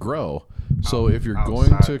has to grow. So if you're outside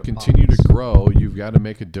going to the continue box? to grow, you've got to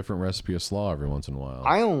make a different recipe of slaw every once in a while.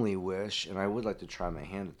 I only wish, and I would like to try my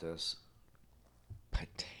hand at this,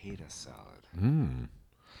 potato salad.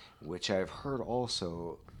 Which I've heard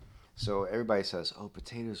also. So everybody says, oh,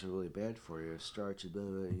 potatoes are really bad for you. Starch, blah,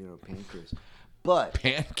 blah, blah, pancreas. But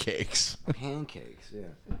Pancakes. pancakes,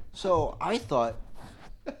 yeah. So I thought,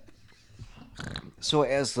 so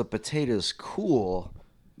as the potatoes cool,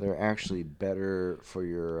 they're actually better for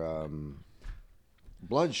your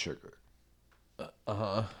blood sugar.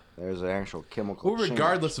 There's an actual chemical Well, change.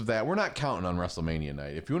 regardless of that, we're not counting on WrestleMania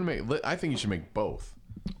night. If you want to make, I think you should make both.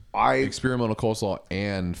 I Experimental coleslaw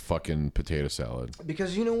and fucking potato salad.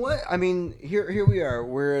 because you know what? I mean, here we are.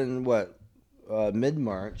 We're in what?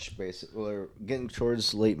 Mid-March, basically. We're getting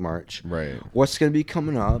towards late March. Right. What's going to be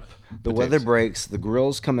coming up? The weather breaks, the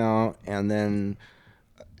grills come out, and then,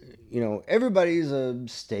 everybody's a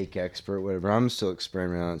steak expert, whatever. I'm still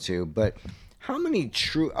experimenting on it too. But how many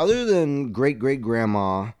true, other than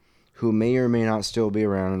great-great-grandma, who may or may not still be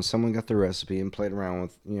around, and someone got the recipe and played around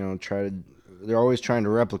with, they're always trying to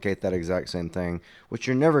replicate that exact same thing, which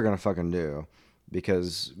you're never going to fucking do.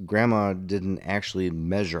 Because grandma didn't actually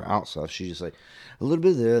measure out stuff. She's just like, a little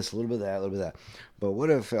bit of this, a little bit of that, a little bit of that. But what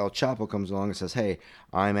if El Choppo comes along and says, hey,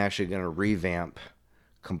 I'm actually going to revamp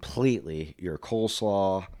completely your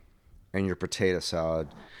coleslaw and your potato salad.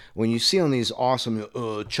 When you see on these awesome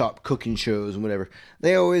chop cooking shows and whatever,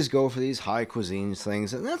 they always go for these high cuisine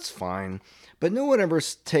things, and that's fine. But no one ever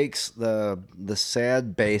takes the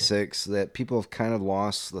sad basics that people have kind of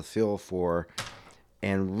lost the feel for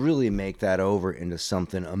and really make that over into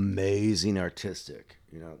something amazing, artistic.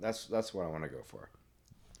 That's what I want to go for.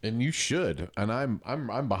 And you should. And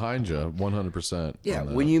I'm behind you 100%. Yeah,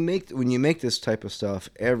 when you make this type of stuff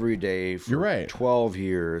every day for You're right. 12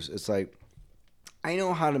 years, it's like I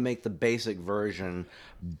know how to make the basic version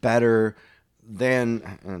better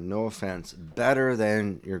than, no offense, better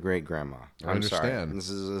than your great grandma. I understand. This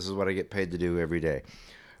is what I get paid to do every day.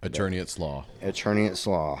 Attorney at Slaw. Attorney at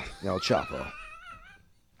Slaw, El Choppo.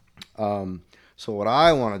 So what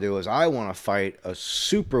I want to do is I want to fight a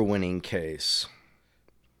super winning case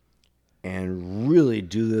and really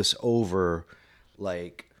do this over,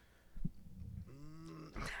 like,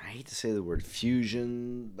 I hate to say the word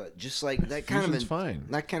fusion, but just like that kind Fusion's fine.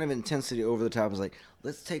 That kind of intensity over the top is like,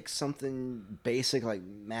 let's take something basic like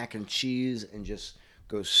mac and cheese and just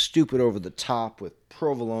go stupid over the top with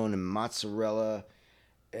provolone and mozzarella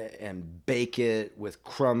and bake it with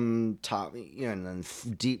crumb topping, and then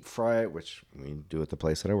deep fry it, which we do at the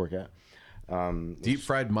place that I work at. Deep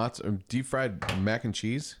fried mac and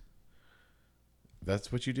cheese?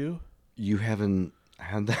 That's what you do? You haven't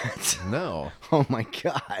had that? No. Oh my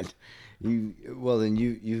God!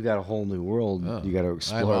 You've got a whole new world you got to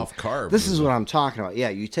explore. I'm off carbs. This is what I'm talking about. Yeah,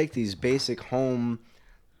 you take these basic home.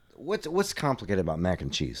 What's complicated about mac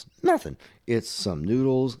and cheese? Nothing. It's some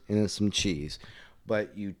noodles and it's some cheese.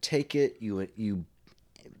 But you take it, you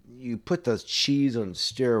put the cheese on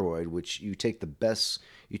steroid, which you take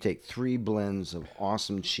you take 3 blends of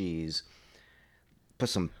awesome cheese, put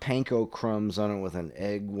some panko crumbs on it with an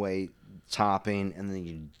egg white topping, and then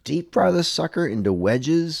you deep fry this sucker into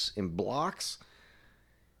wedges in blocks.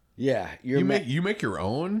 Yeah. You make your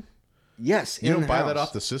own? Yes. You don't buy that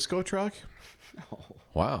off the Cisco truck? No.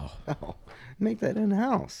 Wow. No. Make that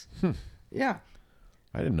in-house. Yeah.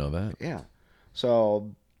 I didn't know that. Yeah.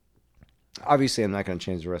 So, obviously, I'm not going to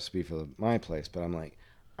change the recipe for my place, but I'm like,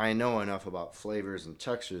 I know enough about flavors and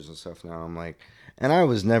textures and stuff now. I'm like, and I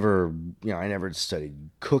was never, I never studied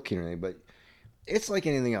cooking or anything, but it's like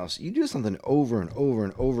anything else. You do something over and over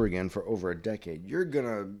and over again for over a decade, you're going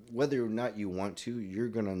to, whether or not you want to, you're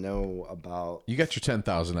going to know about. You got your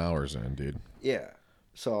 10,000 hours in, dude. Yeah.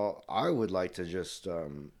 So, I would like to just,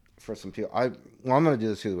 for some people, I'm going to do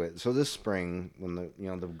this either way. So this spring, when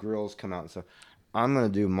the grills come out and stuff, I'm going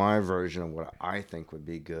to do my version of what I think would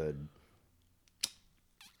be good.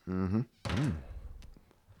 Mm-hmm. Yeah.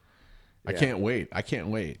 I can't wait.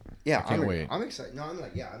 Yeah, I can't wait. I'm excited. No, I'm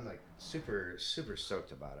like super, super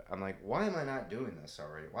stoked about it. I'm like, why am I not doing this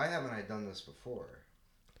already? Why haven't I done this before?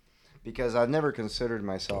 because I've never considered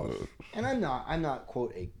myself, and I'm not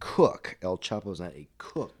quote a cook. El Chapo's not a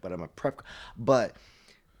cook, but I'm a prep. But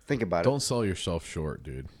think about it. Don't sell yourself short,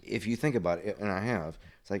 dude. If you think about it, and I have,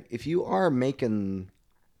 it's like if you are making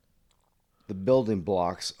the building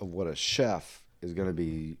blocks of what a chef is going to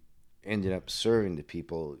be ending up serving to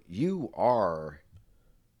people, you are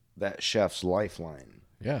that chef's lifeline.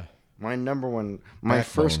 Yeah. My number one, my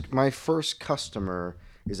first customer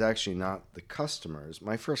is actually not the customers.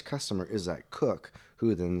 My first customer is that cook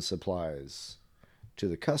who then supplies to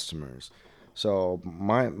the customers. So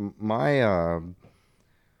my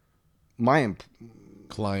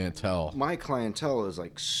clientele is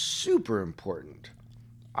like super important.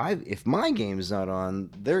 If my game is not on,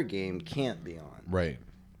 their game can't be on. Right.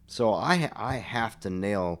 So I have to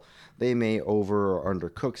nail. They may over or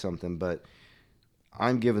undercook something, but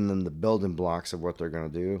I'm giving them the building blocks of what they're gonna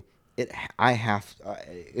do.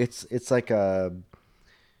 It's like a,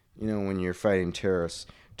 when you're fighting terrorists.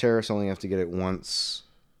 Terrorists only have to get it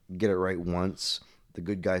right once. The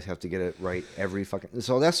good guys have to get it right every fucking.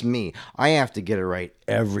 So that's me. I have to get it right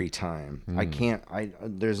every time. I can't.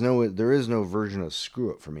 There is no version of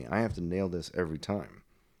screw up for me. I have to nail this every time.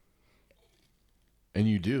 And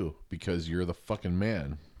you do, because you're the fucking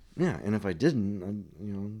man. Yeah, and if I didn't,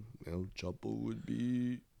 El Choppo would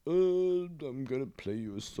be, I'm gonna play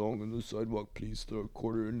you a song on the sidewalk. Please throw a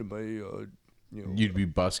quarter into my, You'd be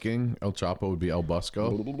busking. El Choppo would be El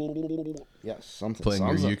Busco. Yes, something. Playing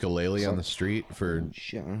your ukulele on the street for.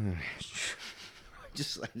 Shit. I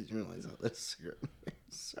didn't realize that. That's a cigarette.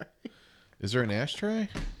 Sorry. Is there an ashtray?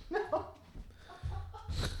 No.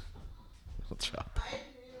 El Choppo.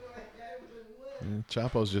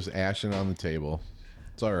 Choppo's just ashing on the table.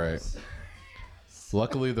 It's all right.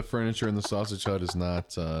 Luckily, the furniture in the sausage hut is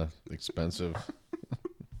not expensive.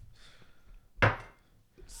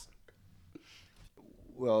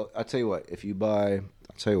 Well, I'll tell you what.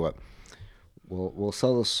 We'll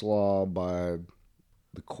sell the slaw by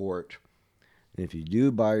the quart. And if you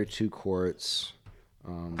do buy 2 quarts,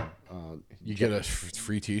 you get a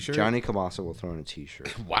free T-shirt. Johnny Cabasa will throw in a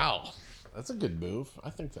T-shirt. Wow, that's a good move.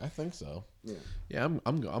 I think so. Yeah,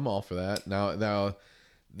 I'm all for that. Now,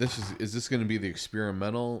 is this going to be the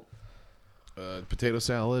experimental potato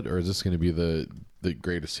salad, or is this going to be the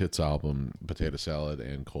greatest hits album, potato salad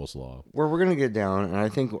and coleslaw? Where we're gonna get down, and I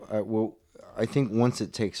think I think once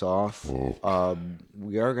it takes off,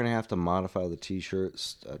 we are gonna have to modify the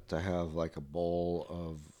T-shirts to have like a bowl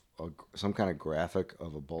of some kind of graphic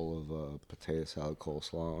of a bowl of potato salad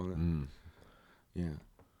coleslaw on it. Yeah.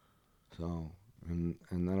 So and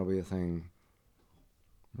that'll be a thing.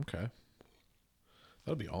 Okay.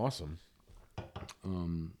 That'll be awesome.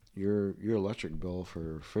 Your electric bill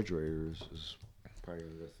for refrigerators is probably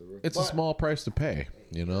gonna go through the roof. It's a small price to pay,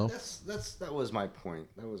 That was my point.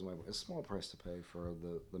 It's a small price to pay for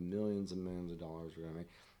the millions and millions of dollars we're gonna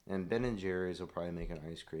make. And Ben and Jerry's will probably make an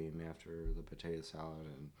ice cream after the potato salad,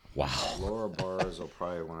 and Laura Bars will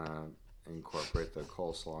probably want to incorporate the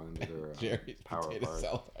coleslaw into their Jerry's power potato bar.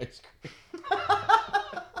 salad ice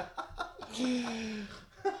cream.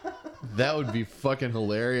 That would be fucking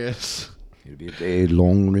hilarious. It'll be a day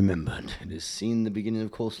long remembered. It has seen the beginning of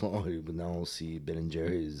coleslaw. It will now see Ben and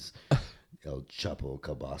Jerry's El Choppo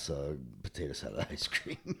Cabasa potato salad ice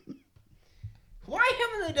cream. Why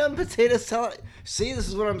haven't they done potato salad? See, this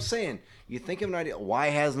is what I'm saying. You think of an idea. Why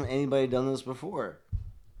hasn't anybody done this before?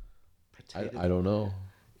 I don't know.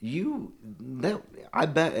 I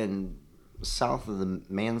bet in south of the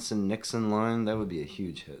Manson-Nixon line, that would be a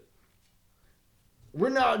huge hit. We're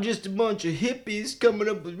not just a bunch of hippies coming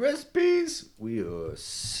up with recipes. We are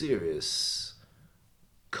serious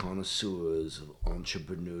connoisseurs of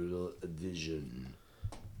entrepreneurial vision.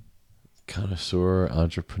 Connoisseur,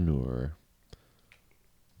 entrepreneur.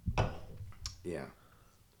 Yeah.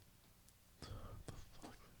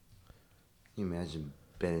 Can you imagine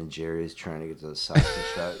Ben and Jerry's trying to get to the sausage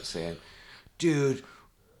shop saying, dude,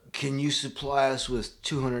 can you supply us with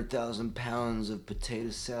 200,000 pounds of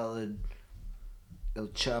potato salad, El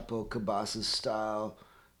Choppo Cabasa style,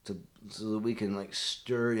 so that we can like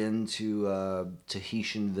stir it into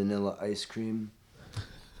Tahitian vanilla ice cream?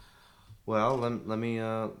 Well, let me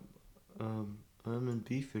I'm in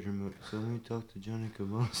beefeater mode, so let me talk to Johnny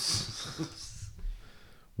Cabasa.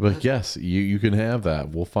 But yes, you can have that.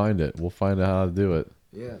 We'll find it. We'll find out how to do it.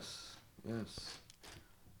 Yes. And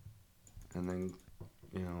then,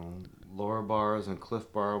 Laura Bars and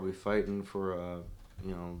Cliff Bar will be fighting for,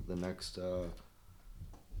 the next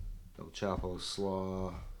El Choppo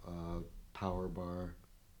Slaw Power Bar.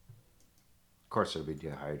 Of course, it'll be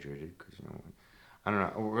dehydrated because I don't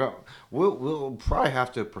know. We'll probably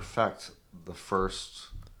have to perfect the first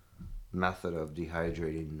method of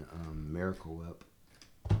dehydrating Miracle Whip,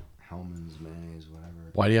 Hellmanns, mayonnaise,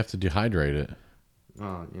 whatever. Why do you have to dehydrate it?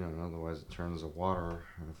 Otherwise it turns to water.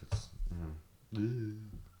 If it's,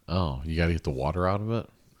 Oh, you got to get the water out of it?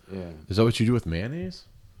 Yeah. Is that what you do with mayonnaise?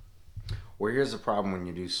 Well, here's the problem when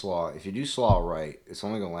you do slaw. If you do slaw right, it's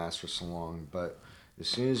only going to last for so long. But as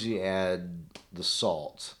soon as you add the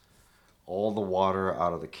salt, all the water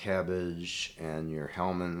out of the cabbage and your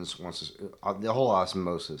Hellmanns, the whole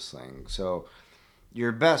osmosis thing. So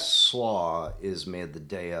your best slaw is made the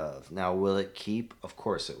day of. Now, will it keep? Of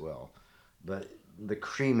course it will. But the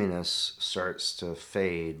creaminess starts to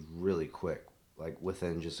fade really quick, like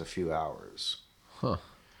within just a few hours. Huh.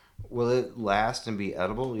 Will it last and be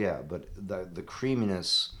edible? Yeah, but the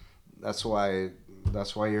creaminess, that's why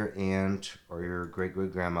your aunt or your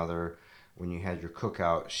great-great-grandmother, when you had your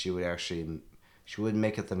cookout, she wouldn't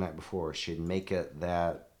make it the night before. She'd make it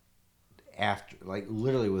that after, like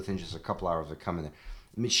literally within just a couple hours of coming there.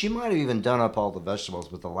 I mean, she might have even done up all the vegetables,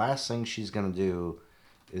 but the last thing she's going to do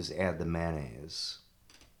is add the mayonnaise.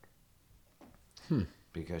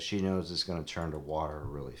 Because she knows it's going to turn to water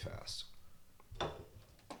really fast.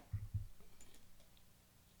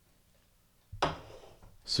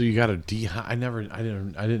 So you got to I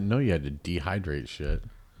didn't know you had to dehydrate shit.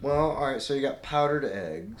 Well, all right. So you got powdered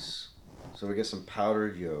eggs. So we get some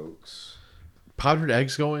powdered yolks. Powdered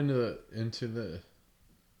eggs go into the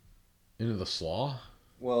slaw?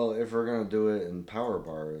 Well, if we're gonna do it in power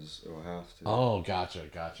bars, it'll have to. Oh, gotcha.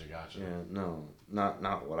 Yeah, no,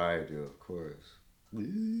 not what I do, of course.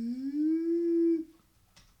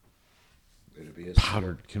 It'll be a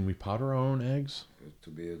powdered. Can we powder our own eggs?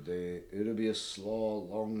 It'll be a day. It'll be a slaw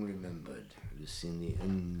long remembered. It is seen the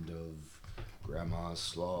end of Grandma's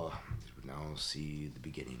slaw. We now see the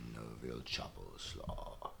beginning of El Choppo's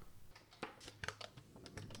slaw.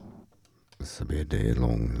 This will be a day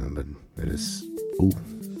long remembered. It is. Ooh.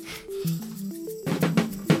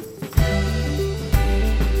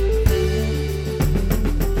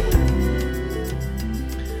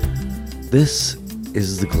 This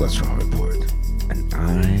is the Cholesterol Report, and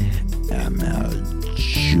I am El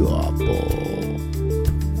Choppo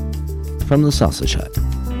from the Sausage Hut.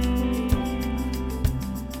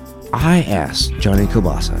 I asked Johnny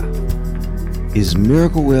Kobasa, is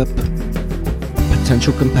Miracle Whip a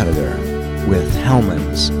potential competitor with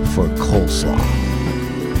Hellmanns for coleslaw?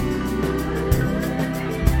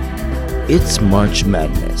 It's March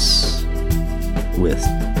Madness with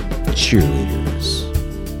cheerleaders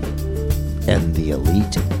and the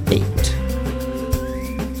Elite Eight,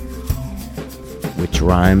 which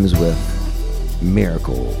rhymes with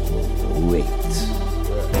Miracle Weight.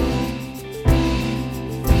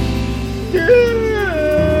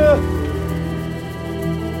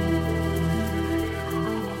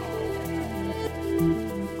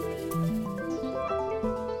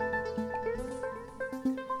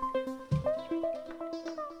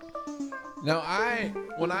 Now,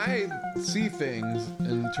 when I see things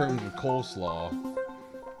in terms of coleslaw,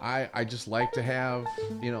 I just like to have,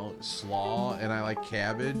 slaw, and I like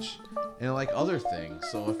cabbage, and I like other things.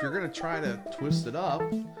 So if you're going to try to twist it up,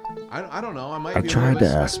 I don't know. I tried to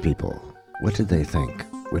ask people, what did they think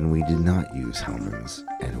when we did not use Hellmanns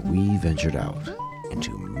and we ventured out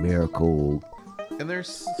into Miracle. And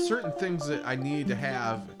there's certain things that I need to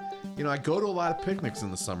have. I go to a lot of picnics in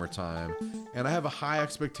the summertime, and I have a high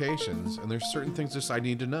expectations, and there's certain things just I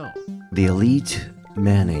need to know. The Elite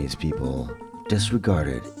Mayonnaise people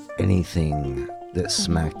disregarded anything that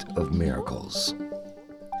smacked of miracles.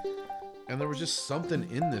 And there was just something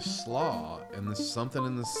in this slaw and there's something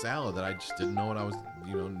in this salad that I just didn't know what I was,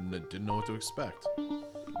 didn't know what to expect.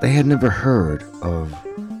 They had never heard of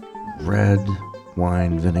red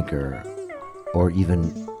wine vinegar or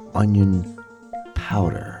even onion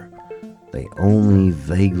powder. They only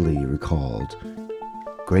vaguely recalled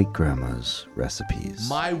great-grandma's recipes.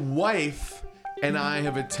 My wife and I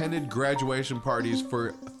have attended graduation parties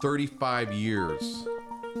for 35 years.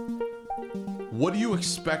 What do you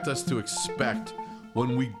expect us to expect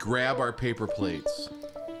when we grab our paper plates?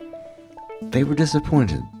 They were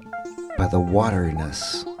disappointed by the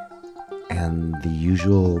wateriness and the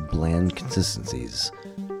usual bland consistencies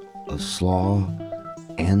of slaw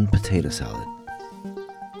and potato salad.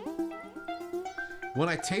 When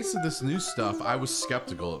I tasted this new stuff, I was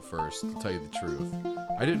skeptical at first, to tell you the truth.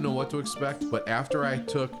 I didn't know what to expect, but after I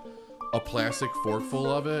took a plastic forkful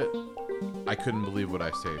of it, I couldn't believe what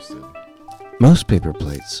I tasted. Most paper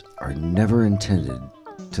plates are never intended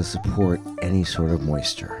to support any sort of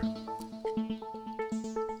moisture.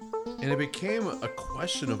 And it became a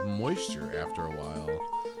question of moisture after a while.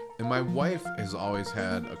 And my wife has always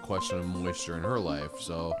had a question of moisture in her life,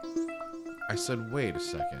 so I said, wait a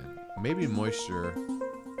second. Maybe moisture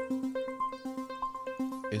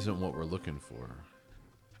isn't what we're looking for.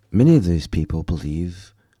 Many of these people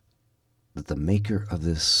believe that the maker of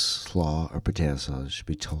this slaw or potato salad should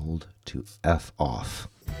be told to F off.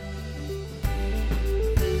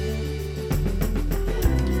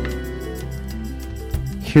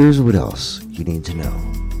 Here's what else you need to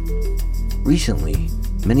know. Recently,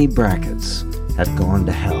 many brackets have gone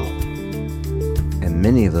to hell, and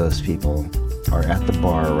many of those people are at the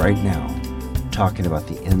bar right now talking about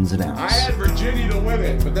the ins and I outs had Virginia to win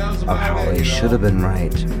it, but that was of my how day, they should have been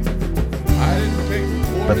right, I didn't pick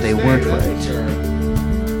Florida but they State, weren't that's right. for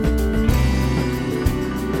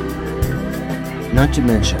sure. Not to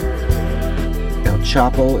mention, El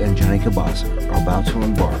Choppo and Johnny Cabasa are about to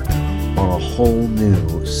embark on a whole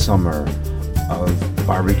new summer of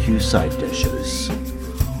barbecue side dishes.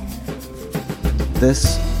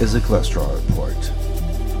 This is a cholesterol report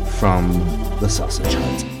from the Sausage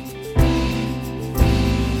Hut.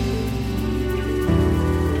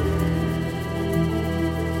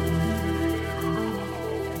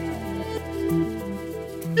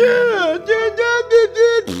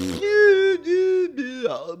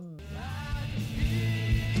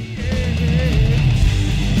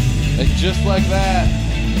 And just like that,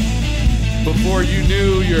 before you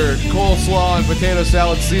knew your coleslaw and potato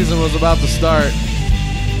salad season was about to start,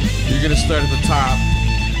 you're going to start at the top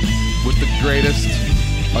with the greatest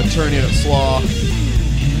Attorney At Slaw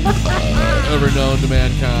ever known to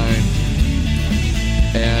mankind.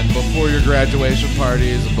 And before your graduation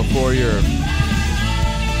parties and before your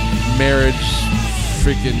marriage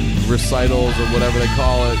freaking recitals or whatever they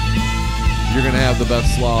call it, you're going to have the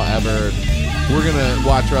best slaw ever. We're going to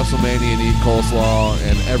watch WrestleMania and eat coleslaw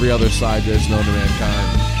and every other side dish known to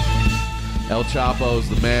mankind. El Choppo's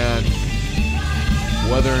the man.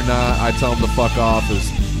 Whether or not I tell him to fuck off is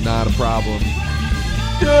not a problem.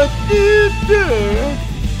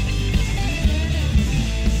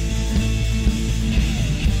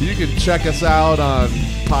 You can check us out on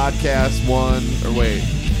Podcast One, or wait,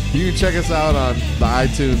 you can check us out on the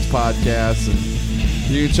iTunes podcast, and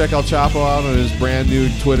you can check El Choppo out on his brand new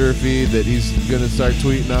Twitter feed that he's going to start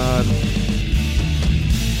tweeting on.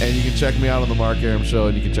 And you can check me out on the Mark Aram Show,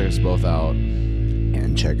 and you can check us both out.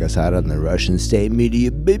 And check us out on the Russian State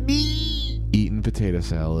Media, baby! Eating potato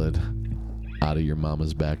salad out of your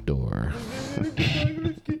mama's back door.